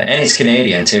 Yeah, and he's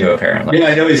Canadian too, apparently. Yeah,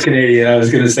 I know he's Canadian. I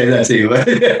was going to say that to you.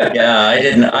 Yeah, I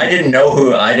didn't know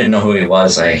who he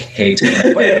was. I hate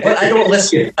to, but I don't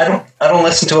listen. I don't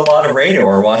listen to a lot of radio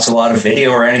or watch a lot of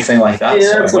video or anything like that.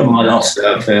 Yeah, that's a lot of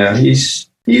stuff. Yeah, he's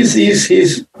you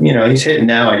know, he's hitting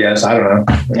now. I guess I don't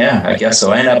know. Yeah, I guess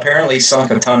so. And apparently,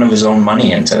 sunk a ton of his own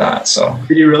money into that. So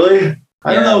did he really?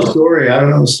 I don't know the story. I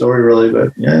don't know the story really,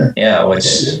 but yeah. Yeah, which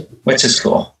is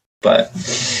cool, but.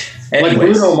 Anyways. Like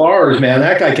Bruno Mars, man,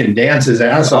 that guy can dance his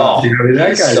ass off. You know,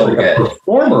 that guy's so like good. A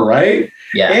performer, right?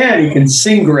 Yeah, and he can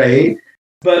sing great.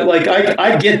 But like,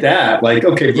 I get that. Like,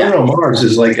 okay, Bruno Mars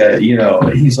is like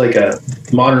he's like a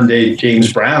modern day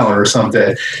James Brown or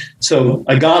something. So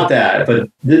I got that. But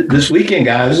this Weeknd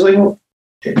guy, I was like, I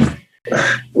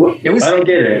don't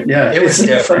get it. Yeah, it was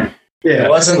different. Yeah,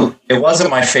 it wasn't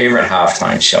my favorite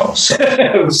halftime show. So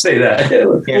we'll say that.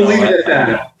 We'll leave it at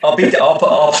that. I'll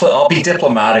be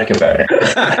diplomatic about it.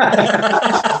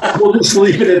 We'll just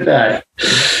leave it at that.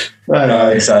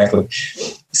 Exactly.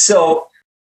 So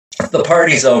the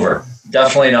party's over.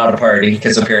 Definitely not a party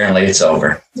because apparently it's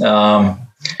over.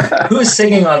 Who's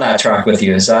singing on that track with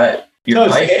you? Is that your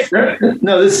wife?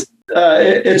 No, it's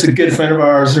a good friend of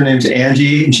ours. Her name's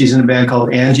Angie, and she's in a band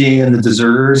called Angie and the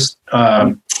Deserters.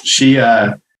 She's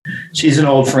an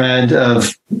old friend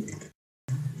of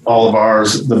all of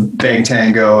ours, the Bang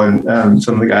Tango and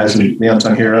some of the guys in the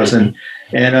Unsung Heroes, and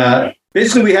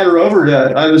basically we had her over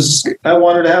I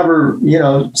wanted to have her, you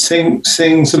know, sing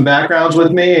some backgrounds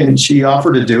with me, and she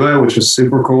offered to do it, which was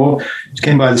super cool. She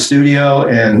came by the studio,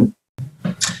 and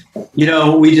you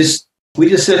know, we just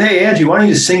said, hey, Angie, why don't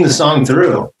you just sing the song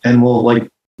through, and we'll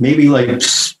maybe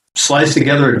slice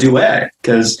together a duet,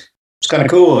 because it's kind of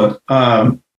cool.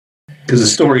 Because the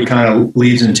story kind of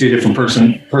leads in two different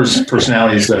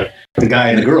personalities, the guy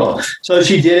and the girl. So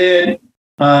she did it,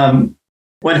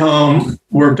 went home,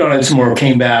 worked on it some more,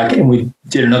 came back, and we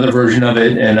did another version of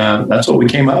it, and that's what we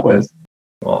came up with.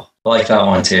 Well, I like that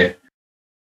one too.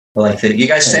 I like that. You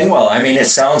guys sing well. I mean, it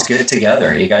sounds good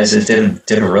together. You guys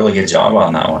did a really good job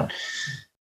on that one.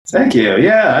 Thank you.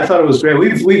 Yeah, I thought it was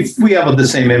great. We have the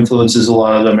same influences, a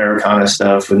lot of the Americana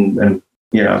stuff and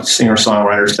you know,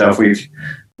 singer-songwriter stuff. We've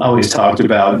always talked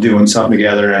about doing something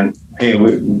together, and hey,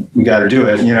 we got to do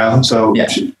it, you know. So yeah.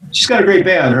 She's got a great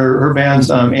band. Her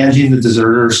band's Angie and the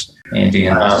Deserters. Angie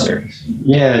and the Deserters.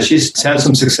 Yeah, she's had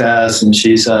some success, and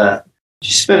she's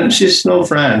she's an old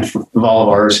friend of all of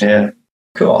ours. Yeah.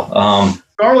 Cool.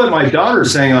 Scarlett, my daughter,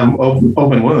 sang on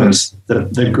Open Wounds.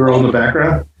 The girl in the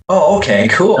background. Oh, okay,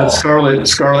 cool. That's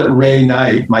Scarlett Ray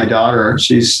Knight, my daughter.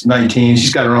 She's 19.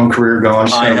 She's got her own career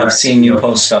going. I have seen you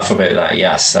post stuff about that.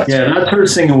 Yes, that's her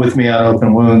singing with me on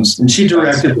Open Wounds, and she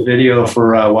directed the video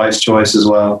for Wise Choice as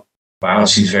well. Wow,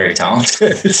 she's very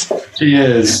talented. She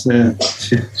is. Yeah,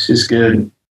 she's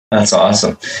good. That's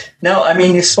awesome. Now, I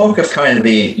mean, you spoke of kind of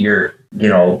the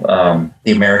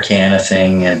Americana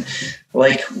thing, and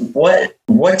like, what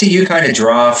do you kind of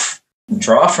draw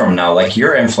from now? Like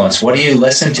your influence, what do you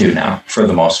listen to now for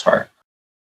the most part?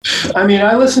 I mean,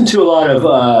 I listen to a lot of,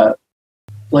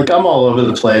 I'm all over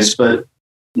the place, but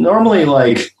normally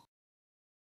like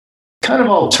kind of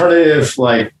alternative,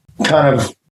 like kind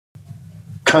of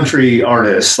country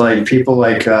artists, like people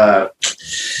like, I'm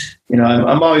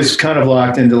always kind of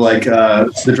locked into like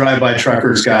the Drive-By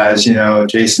Truckers guys,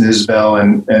 Jason Isbell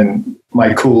and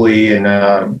Mike Cooley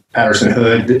and Patterson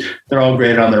Hood. They're all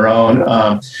great on their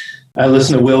own. I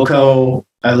listen to Wilco.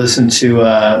 I listen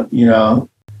to,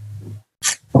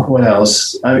 what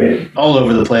else? I mean, all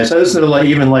over the place. I listen to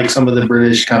even some of the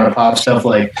British kind of pop stuff.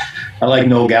 Like I like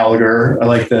Noel Gallagher. I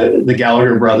like the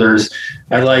Gallagher brothers.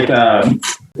 I like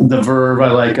the Verve.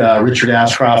 I like Richard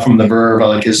Ashcroft from the Verve. I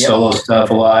like his solo stuff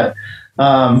a lot.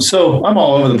 So I'm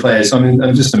all over the place. I mean,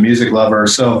 I'm just a music lover.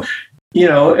 So,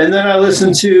 and then I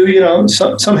listen to,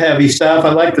 some heavy stuff.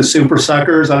 I like the Super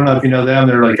Suckers. I don't know if you know them.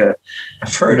 They're like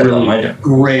I've heard of them. I do.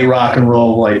 Great rock and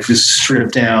roll, like just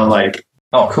stripped down, like,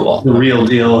 oh, cool. The real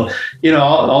deal.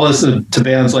 I'll listen to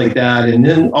bands like that, and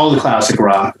then all the classic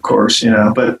rock, of course,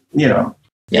 but,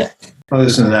 I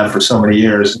listened to that for so many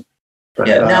years. But,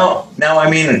 now, I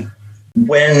mean,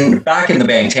 when back in the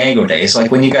Bang Tango days, like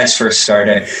when you guys first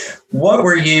started, what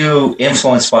were you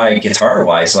influenced by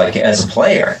guitar-wise, like as a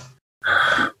player?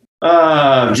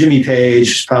 Jimmy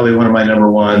Page is probably one of my number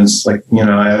ones. Like,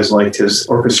 I always liked his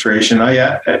orchestration.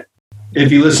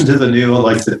 If you listen to the new,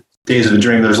 like the Days of a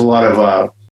Dream, there's a lot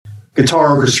of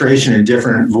guitar orchestration and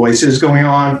different voices going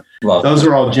on. Those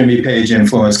are all Jimmy Page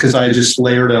influence because I just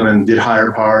layered them and did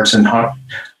higher parts and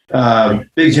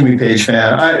big Jimmy Page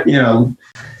fan. I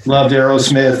loved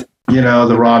Aerosmith,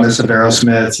 the rawness of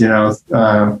Aerosmith,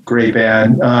 great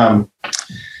band.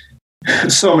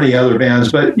 So many other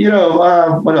bands, but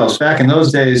what else? Back in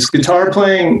those days, guitar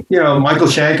playing, Michael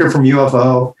Schenker from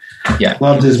UFO. Yeah.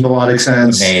 Loved his melodic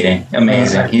sense.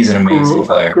 Amazing. He's an amazing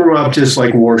player. Grew up just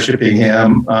like worshiping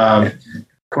him. Of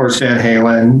course, Van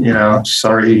Halen,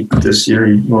 sorry, this year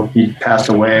he passed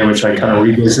away, which I kind of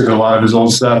revisited a lot of his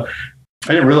old stuff.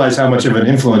 I didn't realize how much of an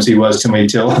influence he was to me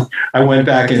till I went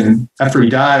back, and after he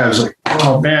died, I was like,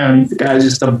 oh man, the guy's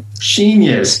just a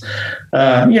genius.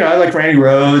 I like Randy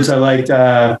Rhoads. I liked,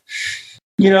 then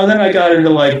I got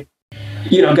into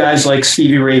guys like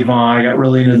Stevie Ray Vaughan. I got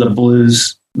really into the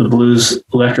blues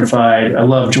electrified. I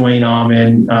love Duane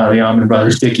Allman, the Allman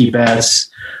Brothers, Dickie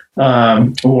Betts,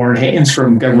 Warren Haynes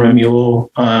from Government Mule.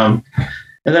 And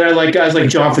then I like guys like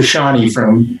John Frusciante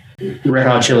from the Red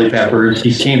Hot Chili Peppers.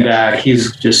 He came back.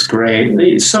 He's just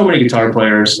great. So many guitar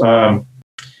players.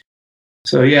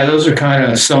 So yeah, those are kind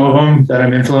of some of them that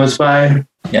I'm influenced by.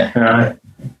 Yeah.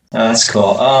 That's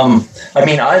cool. I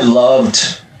mean, I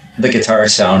loved the guitar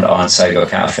sound on Psycho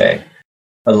Cafe.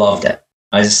 I loved it.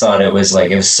 I just thought it was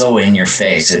so in your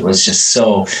face. It was just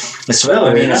so,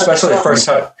 especially the first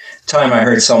time I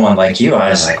heard someone like you, I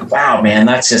was like, wow, man,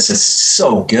 that's just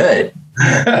so good.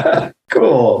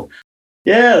 Cool.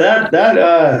 Yeah,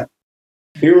 that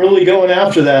you're really going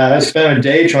after that. I spent a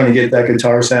day trying to get that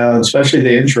guitar sound, especially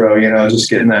the intro, just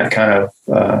getting that kind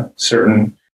of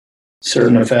certain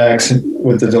effects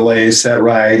with the delays set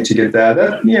right to get that.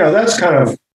 That's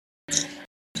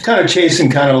kind of chasing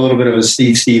kind of a little bit of a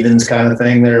Steve Stevens kind of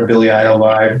thing there, Billy Idol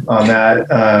vibe on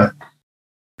that.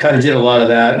 Kind of did a lot of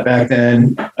that back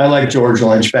then. I liked George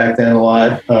Lynch back then a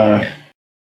lot.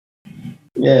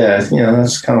 That's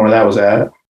kind of where that was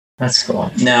at. That's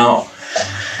cool. Now,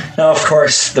 of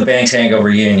course, the Bang Tango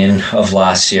reunion of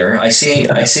last year. I see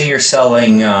you're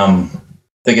selling the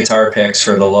guitar picks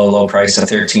for the low price of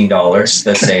 $13.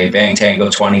 That say Bang Tango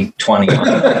 2020.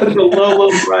 The low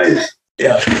price.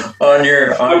 Yeah.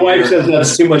 My wife says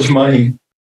that's too much money.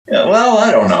 Yeah, well,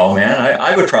 I don't know, man.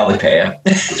 I would probably pay it.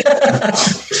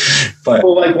 But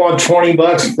people want $20,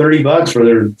 $30 for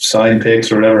their signed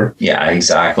picks or whatever. Yeah,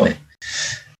 exactly.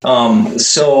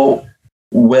 So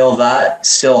will that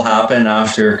still happen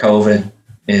after COVID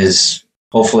is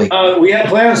hopefully? We have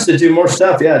plans to do more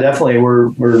stuff. Yeah, definitely.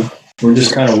 We're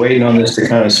just kind of waiting on this to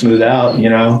kind of smooth out,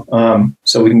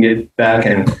 so we can get back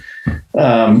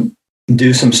and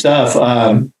do some stuff.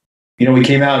 we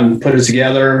came out and put it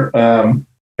together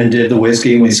and did the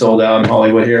whiskey, and we sold out in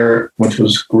Hollywood here, which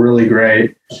was really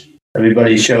great.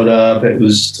 Everybody showed up. It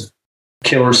was a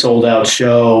killer sold out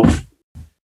show.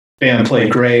 Band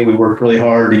played great. We worked really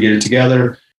hard to get it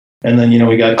together. And then,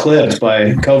 we got clipped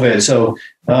by COVID. So,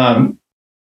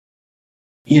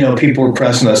 people were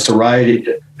pressing us to write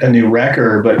a new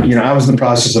record, but, I was in the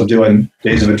process of doing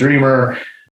Days of a Dreamer,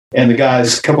 and a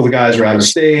couple of the guys were out of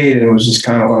state, and it was just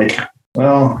kind of like,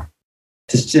 well,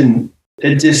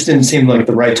 it just didn't seem like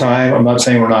the right time. I'm not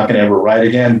saying we're not going to ever write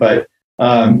again, but,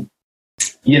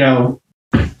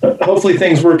 hopefully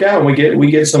things work out and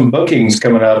we get some bookings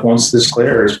coming up once this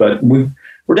clears, but we're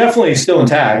definitely still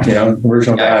intact,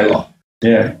 original guys. Cool.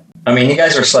 Yeah. I mean, you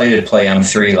guys were slated to play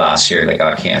M3 last year that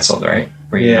got canceled, right?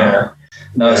 Yeah.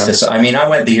 No, it's just, I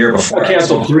went the year before. Got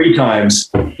canceled 3 times.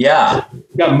 Yeah.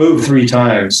 Got moved 3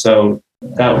 times. So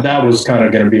that was kind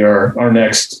of going to be our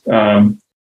next,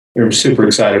 we were super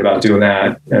excited about doing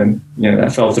that. And,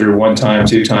 that fell through 1 time,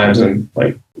 2 times, and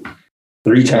like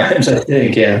 3 times, I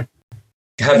think. Yeah.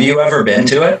 Have you ever been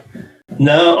to it?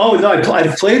 No. Oh, no. I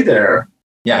played there.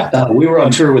 Yeah. We were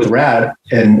on tour with Rat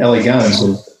and LA Guns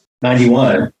in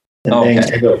 91. And Bang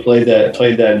played that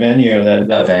venue,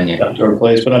 that venue, that tour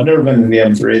place. But I've never been to the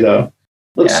M3 though.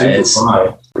 Looks super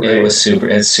fun.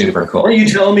 It's super cool. Are you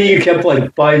telling me you kept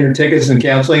like buying your tickets and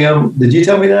canceling them? Did you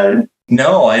tell me that?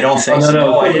 No, I don't think so.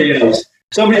 No,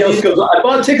 somebody else goes, I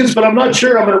bought tickets, but I'm not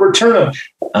sure I'm going to return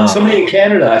them. Somebody in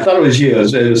Canada. I thought it was you.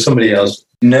 It was somebody else.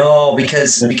 No,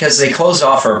 because they closed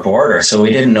off our border, so we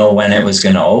didn't know when it was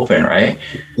going to open, right?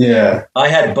 Yeah. I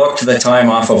had booked the time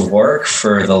off of work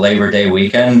for the Labor Day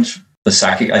weekend. I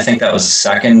think that was the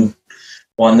second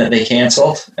one that they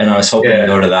canceled, and I was hoping to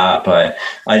go to that, but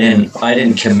I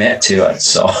didn't commit to it.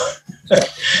 So,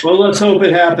 well, let's hope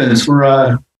it happens.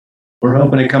 We're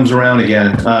hoping it comes around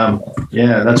again.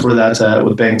 That's where that's at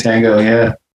with Bang Tango.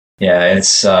 Yeah. Yeah,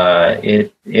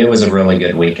 it was a really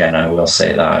good weekend. I will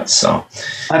say that. So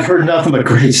I've heard nothing but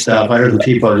great stuff. I heard the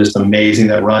people are just amazing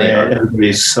that run it.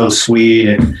 Everybody's so sweet,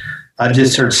 and I've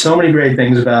just heard so many great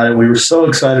things about it. We were so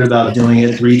excited about doing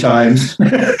it 3 times.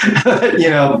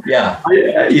 Yeah.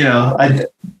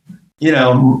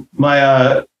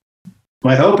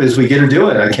 My hope is we get to do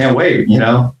it. I can't wait.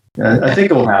 I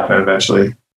think it will happen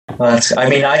eventually. I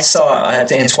saw in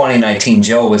 2019,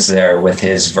 Joe was there with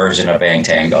his version of Bang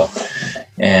Tango,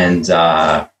 and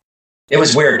it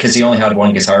was weird because he only had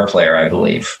 1 guitar player, I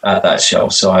believe, at that show.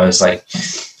 So I was like,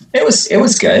 it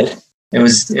was good. It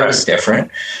was different,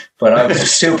 but I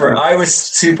was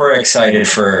super excited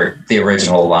for the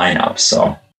original lineup.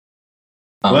 So,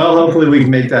 well, hopefully we can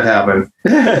make that happen.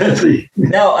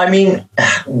 Now,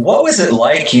 what was it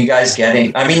like you guys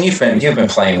getting? You've been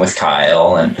playing with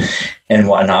Kyle and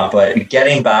whatnot, but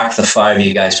getting back the 5 of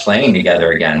you guys playing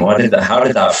together again, how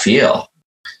did that feel?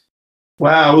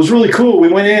 Wow, it was really cool. We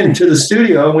went into the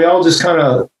studio and we all just kind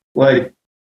of like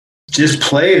just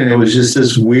played, and it was just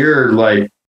this weird,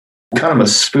 like kind of a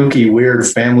spooky, weird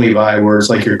family vibe where it's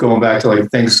like you're going back to like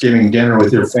Thanksgiving dinner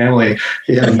with your family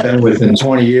you haven't been with in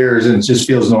 20 years, and it just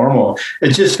feels normal.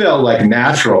 It just felt like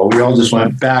natural. We all just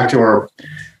went back to our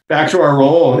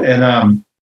role, and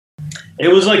it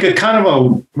was like a kind of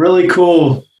a really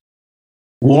cool,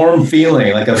 warm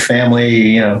feeling, like a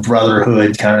family,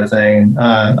 brotherhood kind of thing.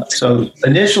 So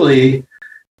initially,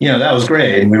 that was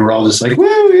great, and we were all just like,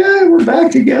 "Woo, yeah, we're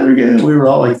back together again." We were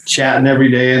all like chatting every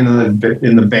day in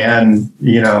the band,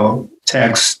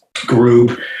 text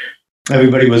group.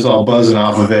 Everybody was all buzzing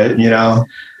off of it,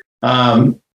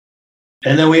 And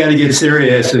then we had to get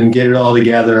serious and get it all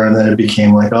together, and then it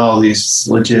became like all these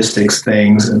logistics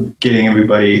things and getting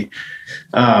everybody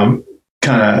kind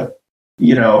of,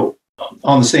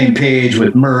 on the same page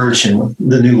with merch and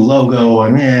the new logo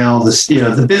and all this.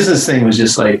 The business thing was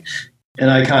just like. And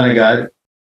I got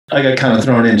kind of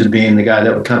thrown into being the guy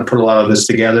that would kind of put a lot of this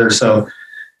together. So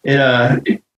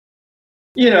it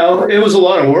was a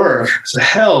lot of work. It's a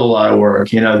hell of a lot of work,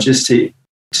 just to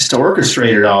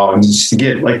orchestrate it all and just to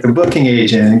get like the booking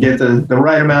agent and get the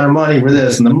right amount of money for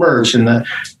this and the merch and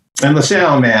the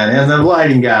sound man and the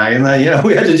lighting guy. And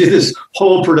we had to do this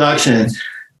whole production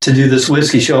to do this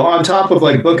whiskey show on top of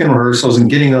like booking rehearsals and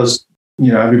getting those,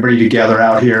 everybody together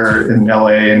out here in LA.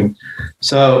 And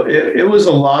so it was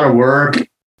a lot of work.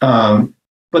 But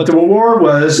the reward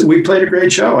was we played a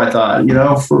great show, I thought,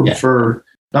 for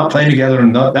not playing together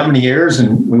in that many years.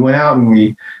 And we went out and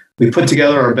we put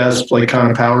together our best, like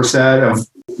kind of power set of,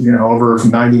 over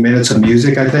 90 minutes of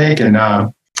music, I think. And,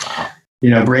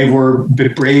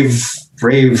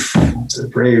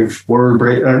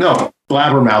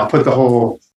 Blabbermouth put the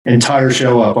whole entire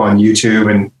show up on YouTube,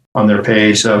 and on their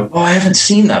page. So Oh, I haven't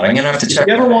seen that. I'm gonna have to check. if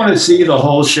you ever that want out. to see the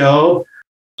whole show,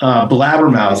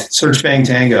 Blabbermouth, search Bang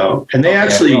Tango, and they Okay,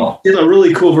 actually cool. did a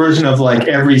really cool version of like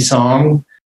every song,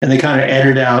 and they kind of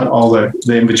edited out all the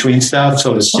in between stuff.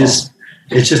 So it's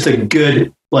just a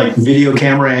good like video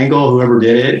camera angle. Whoever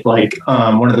did it, like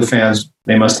one of the fans,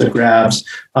 they must have grabbed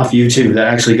off YouTube that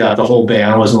actually got the whole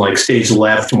band. It wasn't like stage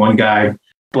left, one guy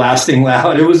blasting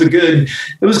loud. It was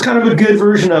kind of a good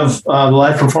version of the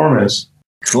live performance.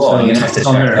 Cool. So I'm gonna have to it's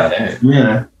on check there. that out.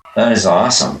 Yeah. That is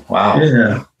awesome. Wow.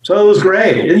 Yeah. So it was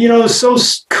great. And, it was so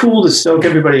cool to stoke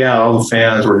everybody out. All the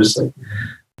fans were just like,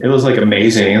 it was like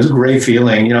amazing. It was a great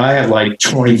feeling. I had like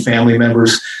 20 family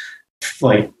members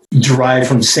like drive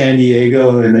from San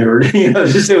Diego, and they were,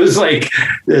 it was like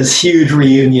this huge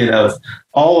reunion of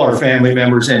all our family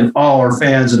members and all our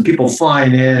fans and people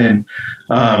flying in.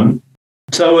 And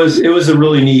so it was a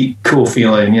really neat, cool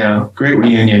feeling. Great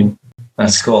reunion.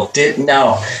 That's cool.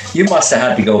 Now, you must have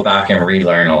had to go back and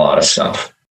relearn a lot of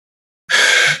stuff.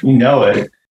 You know it.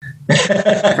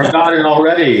 Forgot it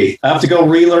already. I have to go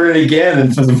relearn it again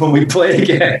and when we play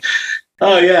again.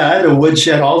 Oh yeah, I had to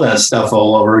woodshed all that stuff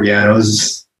all over again. It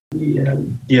was,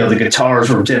 the guitars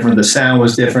were different, the sound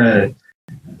was different.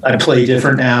 I play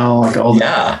different now, like all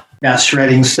that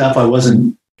shredding stuff. I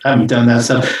haven't done that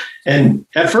stuff. And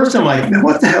at first I'm like, man,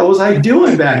 what the hell was I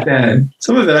doing back then?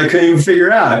 Some of it I couldn't even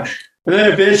figure out. And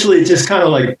then eventually it just kind of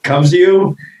like comes to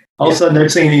you. All of a sudden,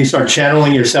 next thing you start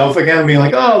channeling yourself again, being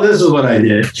like, oh, this is what I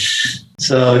did.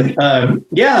 So, I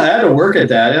had to work at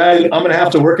that. I'm going to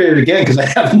have to work at it again because I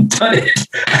haven't done it.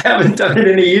 I haven't done it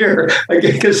in a year.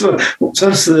 Because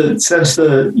since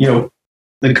the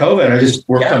COVID, I just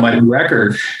worked on my new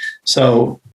record.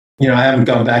 So, I haven't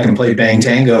gone back and played Bang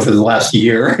Tango for the last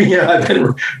year. I've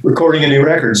been recording a new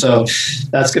record. So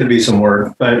that's going to be some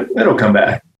work, but it'll come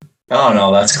back. Oh,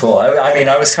 no, that's cool. I mean,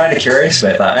 I was kind of curious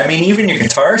about that. I mean, even your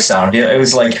guitar sound, it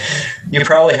was like, you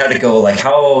probably had to go like,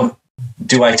 how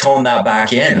do I tone that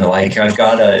back in? Like, I've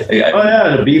got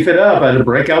to beef it up. I had to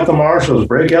break out the Marshalls,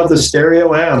 break out the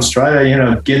stereo amps, try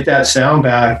to, get that sound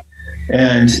back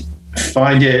and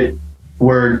find it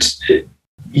where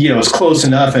it's close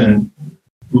enough and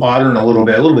modern a little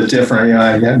bit different.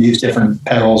 I have to use different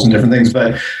pedals and different things,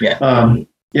 but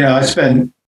I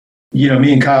spent,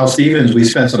 me and Kyle Stevens, we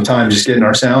spent some time just getting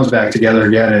our sounds back together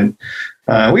again.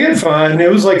 And we had fun. It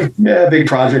was like a big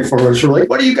project for us. We're like,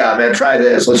 what do you got, man? Try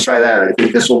this. Let's try that. I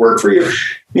think this will work for you.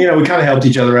 We kind of helped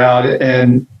each other out.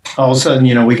 And all of a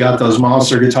sudden, we got those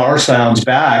monster guitar sounds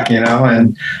back, and now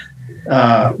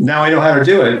I know how to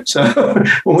do it. So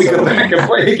when we go back and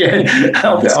play again,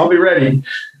 I'll be ready.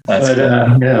 That's cool.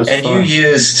 And fun. You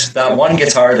used that one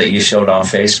guitar that you showed on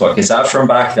Facebook. Is that from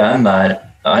back then? That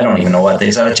I don't even know what.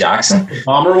 Is that a Jackson?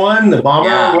 Bomber one? The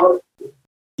Bomber one?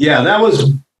 Yeah, that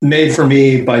was made for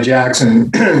me by Jackson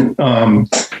on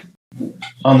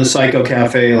the Psycho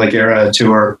Cafe era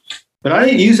tour. But I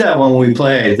didn't use that one when we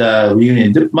played the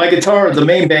reunion. My guitar, the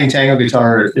main Bang Tango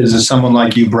guitar, is a Someone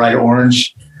Like You Bright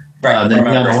Orange.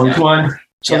 The orange one.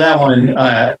 So that one,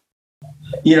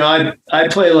 I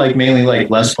play mainly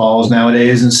Les Pauls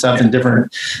nowadays and stuff, and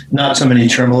different, not so many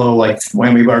tremolo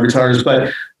whammy bar guitars,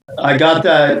 but I got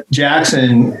that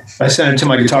Jackson. I sent it to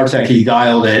my guitar tech. He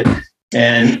dialed it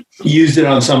and used it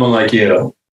on Someone Like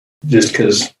You, just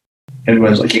because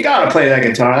everyone's like, you got to play that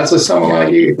guitar. That's a Someone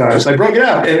Like You guitar. So I broke it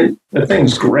out, and the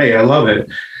thing's great. I love it.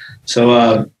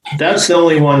 So that's the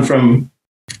only one from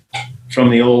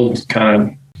the old kind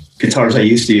of guitars I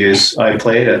used to use. I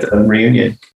played at the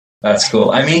reunion. That's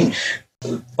cool. I mean,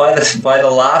 by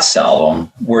the last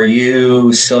album, were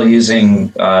you still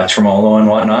using tremolo and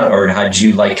whatnot, or had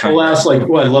you the last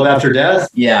Love After Death?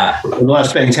 Yeah, the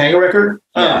last Bang Tango record.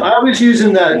 Yeah. I was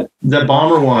using the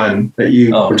Bomber one that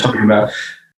you were talking about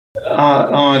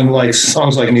on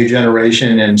songs like New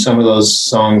Generation and some of those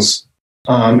songs,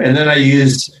 and then I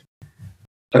used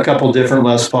a couple different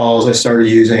Les Pauls I started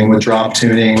using with drop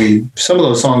tuning. Some of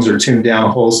those songs are tuned down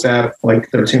a whole step,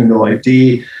 they're tuned to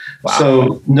D. Wow.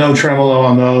 So no tremolo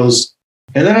on those.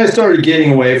 And then I started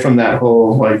getting away from that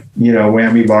whole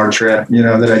whammy bar trip,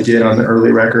 that I did on the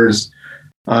early records.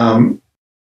 And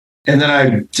then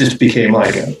I just became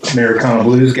an Americana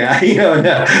blues guy,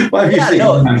 I play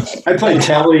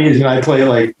tellies, and I play a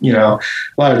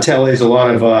lot of tellies, a lot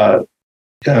of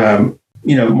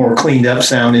more cleaned up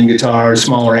sounding guitars,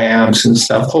 smaller amps and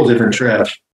stuff, whole different trip.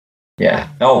 Yeah.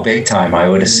 Oh, big time, I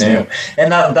would assume.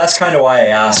 And that's kind of why I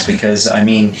asked, because I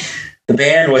mean, the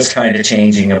band was kind of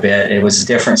changing a bit. It was a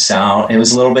different sound. It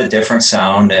was a little bit different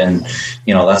sound. And,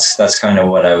 that's kind of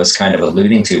what I was kind of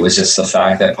alluding to, was just the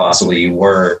fact that possibly you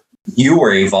were you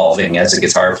were evolving as a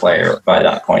guitar player by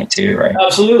that point too, right?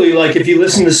 Absolutely. Like if you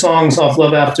listen to songs off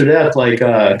Love After Death, like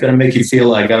Gonna Make You Feel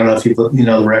Like, I don't know if you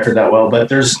know the record that well,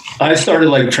 but I started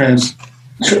like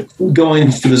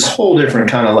going through this whole different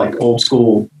kind of like old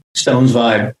school Stones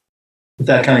vibe, with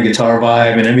that kind of guitar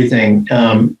vibe and everything.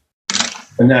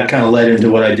 And that kind of led into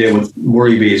what I did with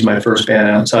Worry Bees, my first band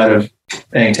outside of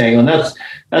Bang Tango. And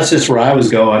that's just where I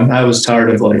was going. I was tired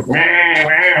of like,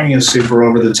 super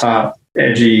over the top,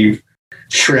 edgy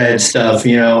shred stuff,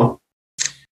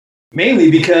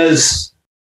 mainly because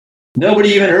nobody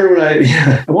even heard what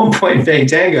at one point in Bang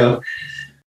Tango,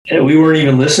 we weren't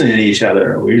even listening to each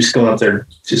other. We were just going up there,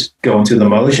 just going through the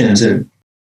motions. And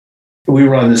we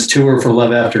were on this tour for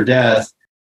Love After Death.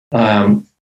 It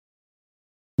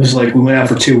was like we went out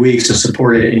for 2 weeks to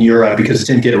support it in Europe because it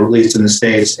didn't get released in the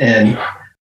States. And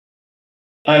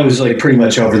I was like pretty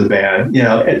much over the band,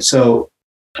 and so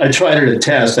I tried it a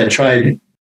test. I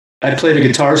played a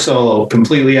guitar solo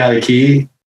completely out of key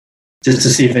just to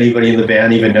see if anybody in the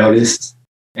band even noticed.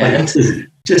 Like,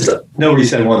 just nobody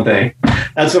said one thing.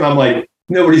 That's when I'm like,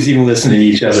 nobody's even listening to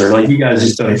each other. Like, you guys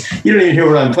you don't even hear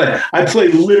what I'm playing. I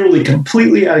played literally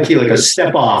completely out of key, like a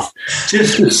step off,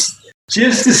 just to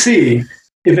see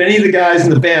if any of the guys in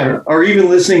the band are even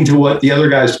listening to what the other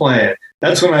guy's playing.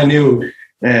 That's when I knew,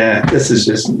 this is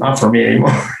just not for me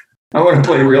anymore. I want to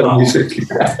play real music.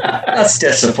 That's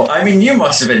disappointing. I mean, you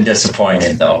must have been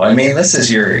disappointed, though. I mean, this is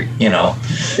your,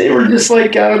 They were just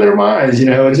like out of their minds,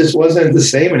 It just wasn't the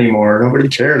same anymore. Nobody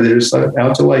cared. They were just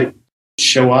out to like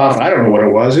show off. I don't know what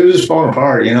it was. It was just falling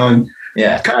apart, And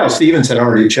yeah, Kyle Stevens had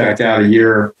already checked out a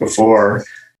year before.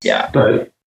 Yeah,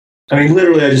 but I mean,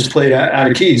 literally, I just played out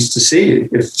of keys to see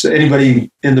if anybody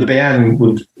in the band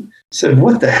said,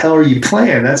 "What the hell are you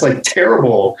playing? That's like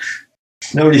terrible."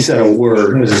 Nobody said a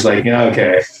word. It was just like,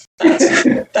 okay.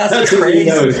 That's crazy.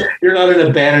 You're not in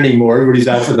a band anymore. Everybody's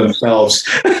out for themselves.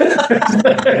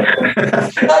 That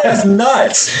is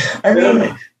nuts. I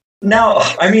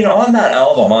mean, on that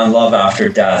album, on Love After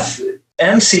Death,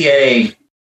 MCA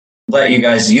let you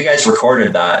guys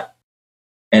recorded that,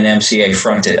 and MCA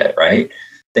fronted it, right?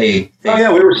 We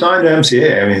were signed to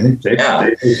MCA. I mean, they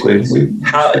basically.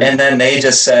 And then they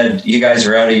just said, "You guys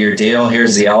are out of your deal.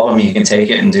 Here's the album. You can take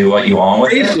it and do what you want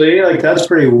with it." Basically, like that's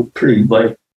pretty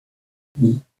like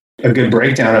a good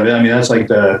breakdown of it. I mean, that's like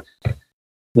the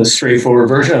straightforward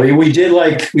version of it.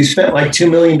 We spent like $2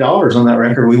 million on that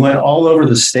record. We went all over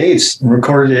the States and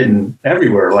recorded it and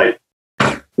everywhere. Like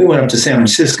we went up to San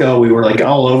Francisco. We were like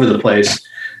all over the place.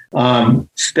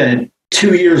 Spent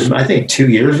 2 years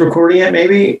recording it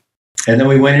maybe. And then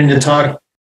we went in to talk,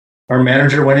 our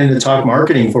manager went in to talk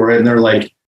marketing for it. And they're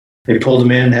like, they pulled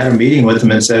him in and had a meeting with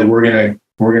him and said, we're going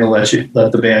to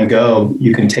let the band go.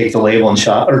 You can take the label and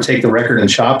take the record and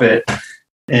shop it.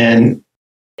 And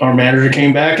our manager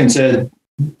came back and said,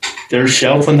 they're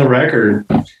shelving the record.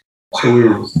 So we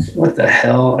were, what the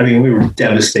hell? I mean, we were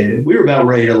devastated. We were about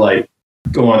ready to like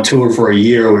go on tour for a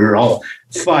year. We were all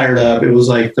fired up. It was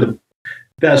like the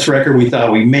best record we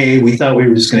thought we made. We thought we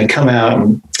were just going to come out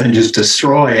and just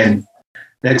destroy. And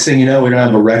next thing you know, we don't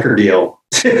have a record deal.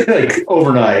 Like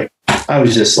overnight. I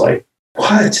was just like,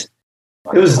 what?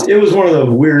 It was one of the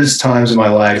weirdest times in my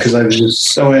life because I was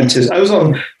just so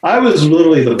anticipated. I was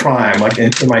literally the prime, like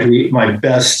in my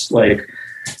best like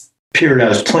period. I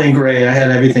was playing great. I had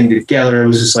everything together. It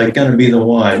was just like going to be the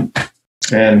one.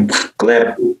 And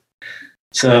clip.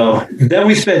 So then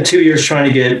we spent 2 years trying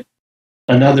to get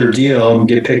another deal and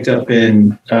get picked up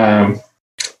in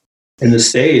the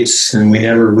States, and we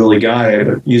never really got it.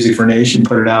 But Music for Nation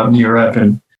put it out in Europe,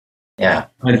 and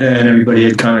then everybody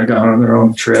had kind of gone on their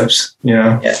own trips,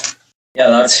 Yeah,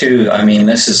 that's who. I mean,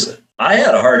 I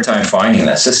had a hard time finding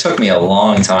this. This took me a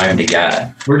long time to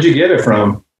get. Where'd you get it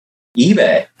from?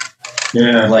 eBay.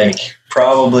 Yeah, like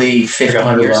probably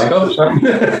 15 years ago.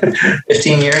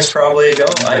 15 years probably ago.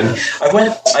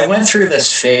 I went through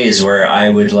this phase where I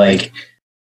would like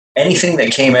anything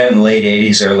that came out in the late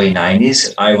 80s, early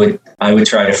 90s, I would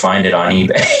try to find it on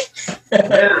eBay.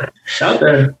 Out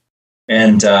there.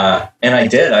 And I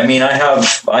did. I mean, I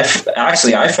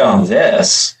found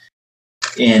this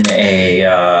in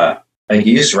a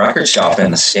used record shop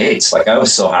in the States. Like I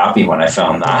was so happy when I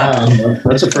found that. Wow,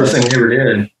 that's the first thing we ever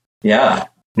did. Yeah.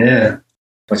 Yeah.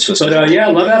 Which was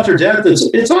Love After Death.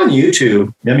 It's on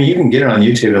YouTube. I mean, you can get it on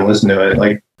YouTube and listen to it.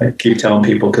 Like I keep telling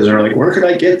people because they're like, "Where could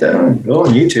I get that?" Go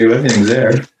on YouTube. Everything's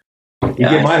there. You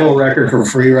get my whole record for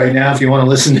free right now if you want to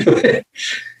listen to it.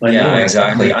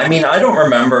 Exactly. I mean, I don't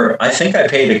remember. I think I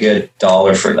paid a good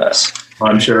 $1 for this.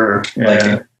 I'm sure.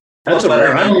 Yeah. That's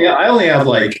I only have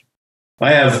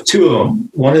I have two of them.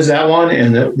 One is that one,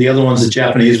 and the other one's the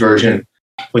Japanese version.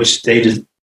 which they just,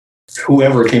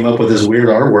 whoever came up with this weird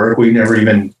artwork, we never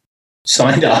even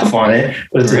signed off on it,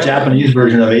 but it's a Japanese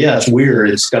version of it. Yeah, it's weird.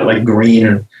 It's got like green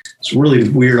and it's really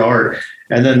weird art.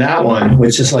 And then that one,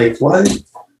 which is like, what?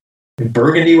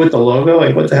 Burgundy with the logo?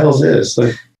 Like, what the hell is this?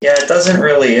 Like, yeah, it doesn't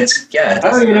really, I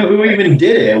don't even know who even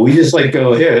did it. We just like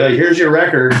go, here, like, here's your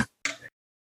record.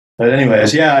 But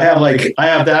anyways, yeah, I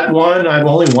have that one. I have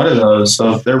only one of those,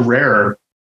 so they're rare.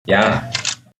 Yeah.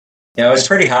 Yeah, I was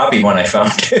pretty happy when I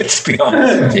found it, to be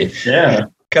honest with you. Yeah.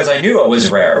 Because I knew it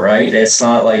was rare, right? It's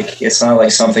not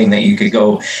like something that you could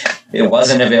go. It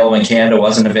wasn't available in Canada,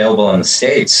 wasn't available in the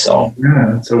States. So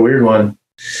yeah, it's a weird one.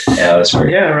 Yeah, it was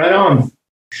pretty. Yeah, right on.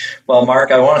 Well,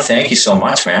 Mark, I want to thank you so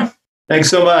much, man. Thanks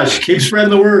so much. Keep spreading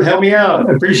the word. Help me out.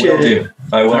 I appreciate it.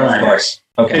 I will, of course.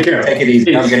 Okay. Take care. Take it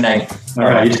easy. Have a good night. All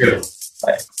right. You too.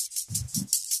 Bye.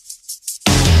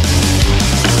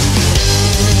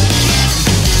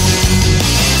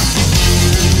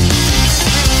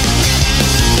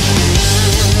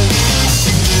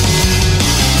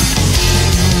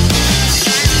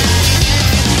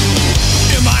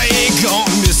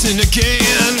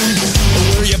 Again,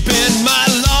 where you been, my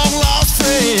long lost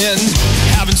friend?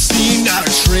 Haven't seen not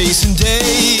a trace in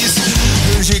days.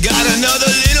 Heard you got another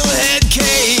little head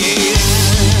case.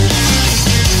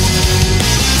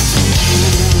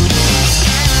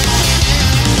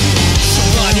 So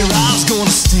blind your eyes,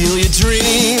 gonna steal your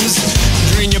dreams,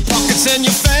 drain your pockets and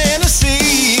your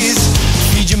fantasies.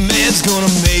 Feed your man's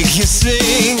gonna make you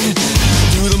sing,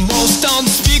 do the most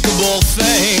unspeakable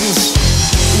things.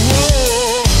 Whoa.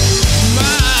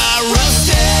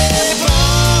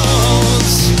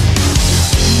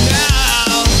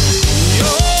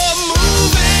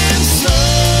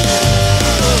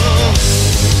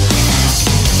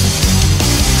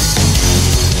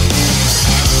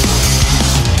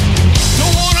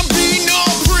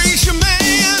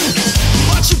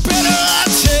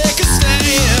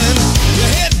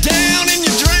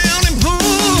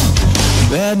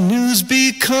 Bad news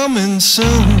be coming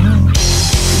soon.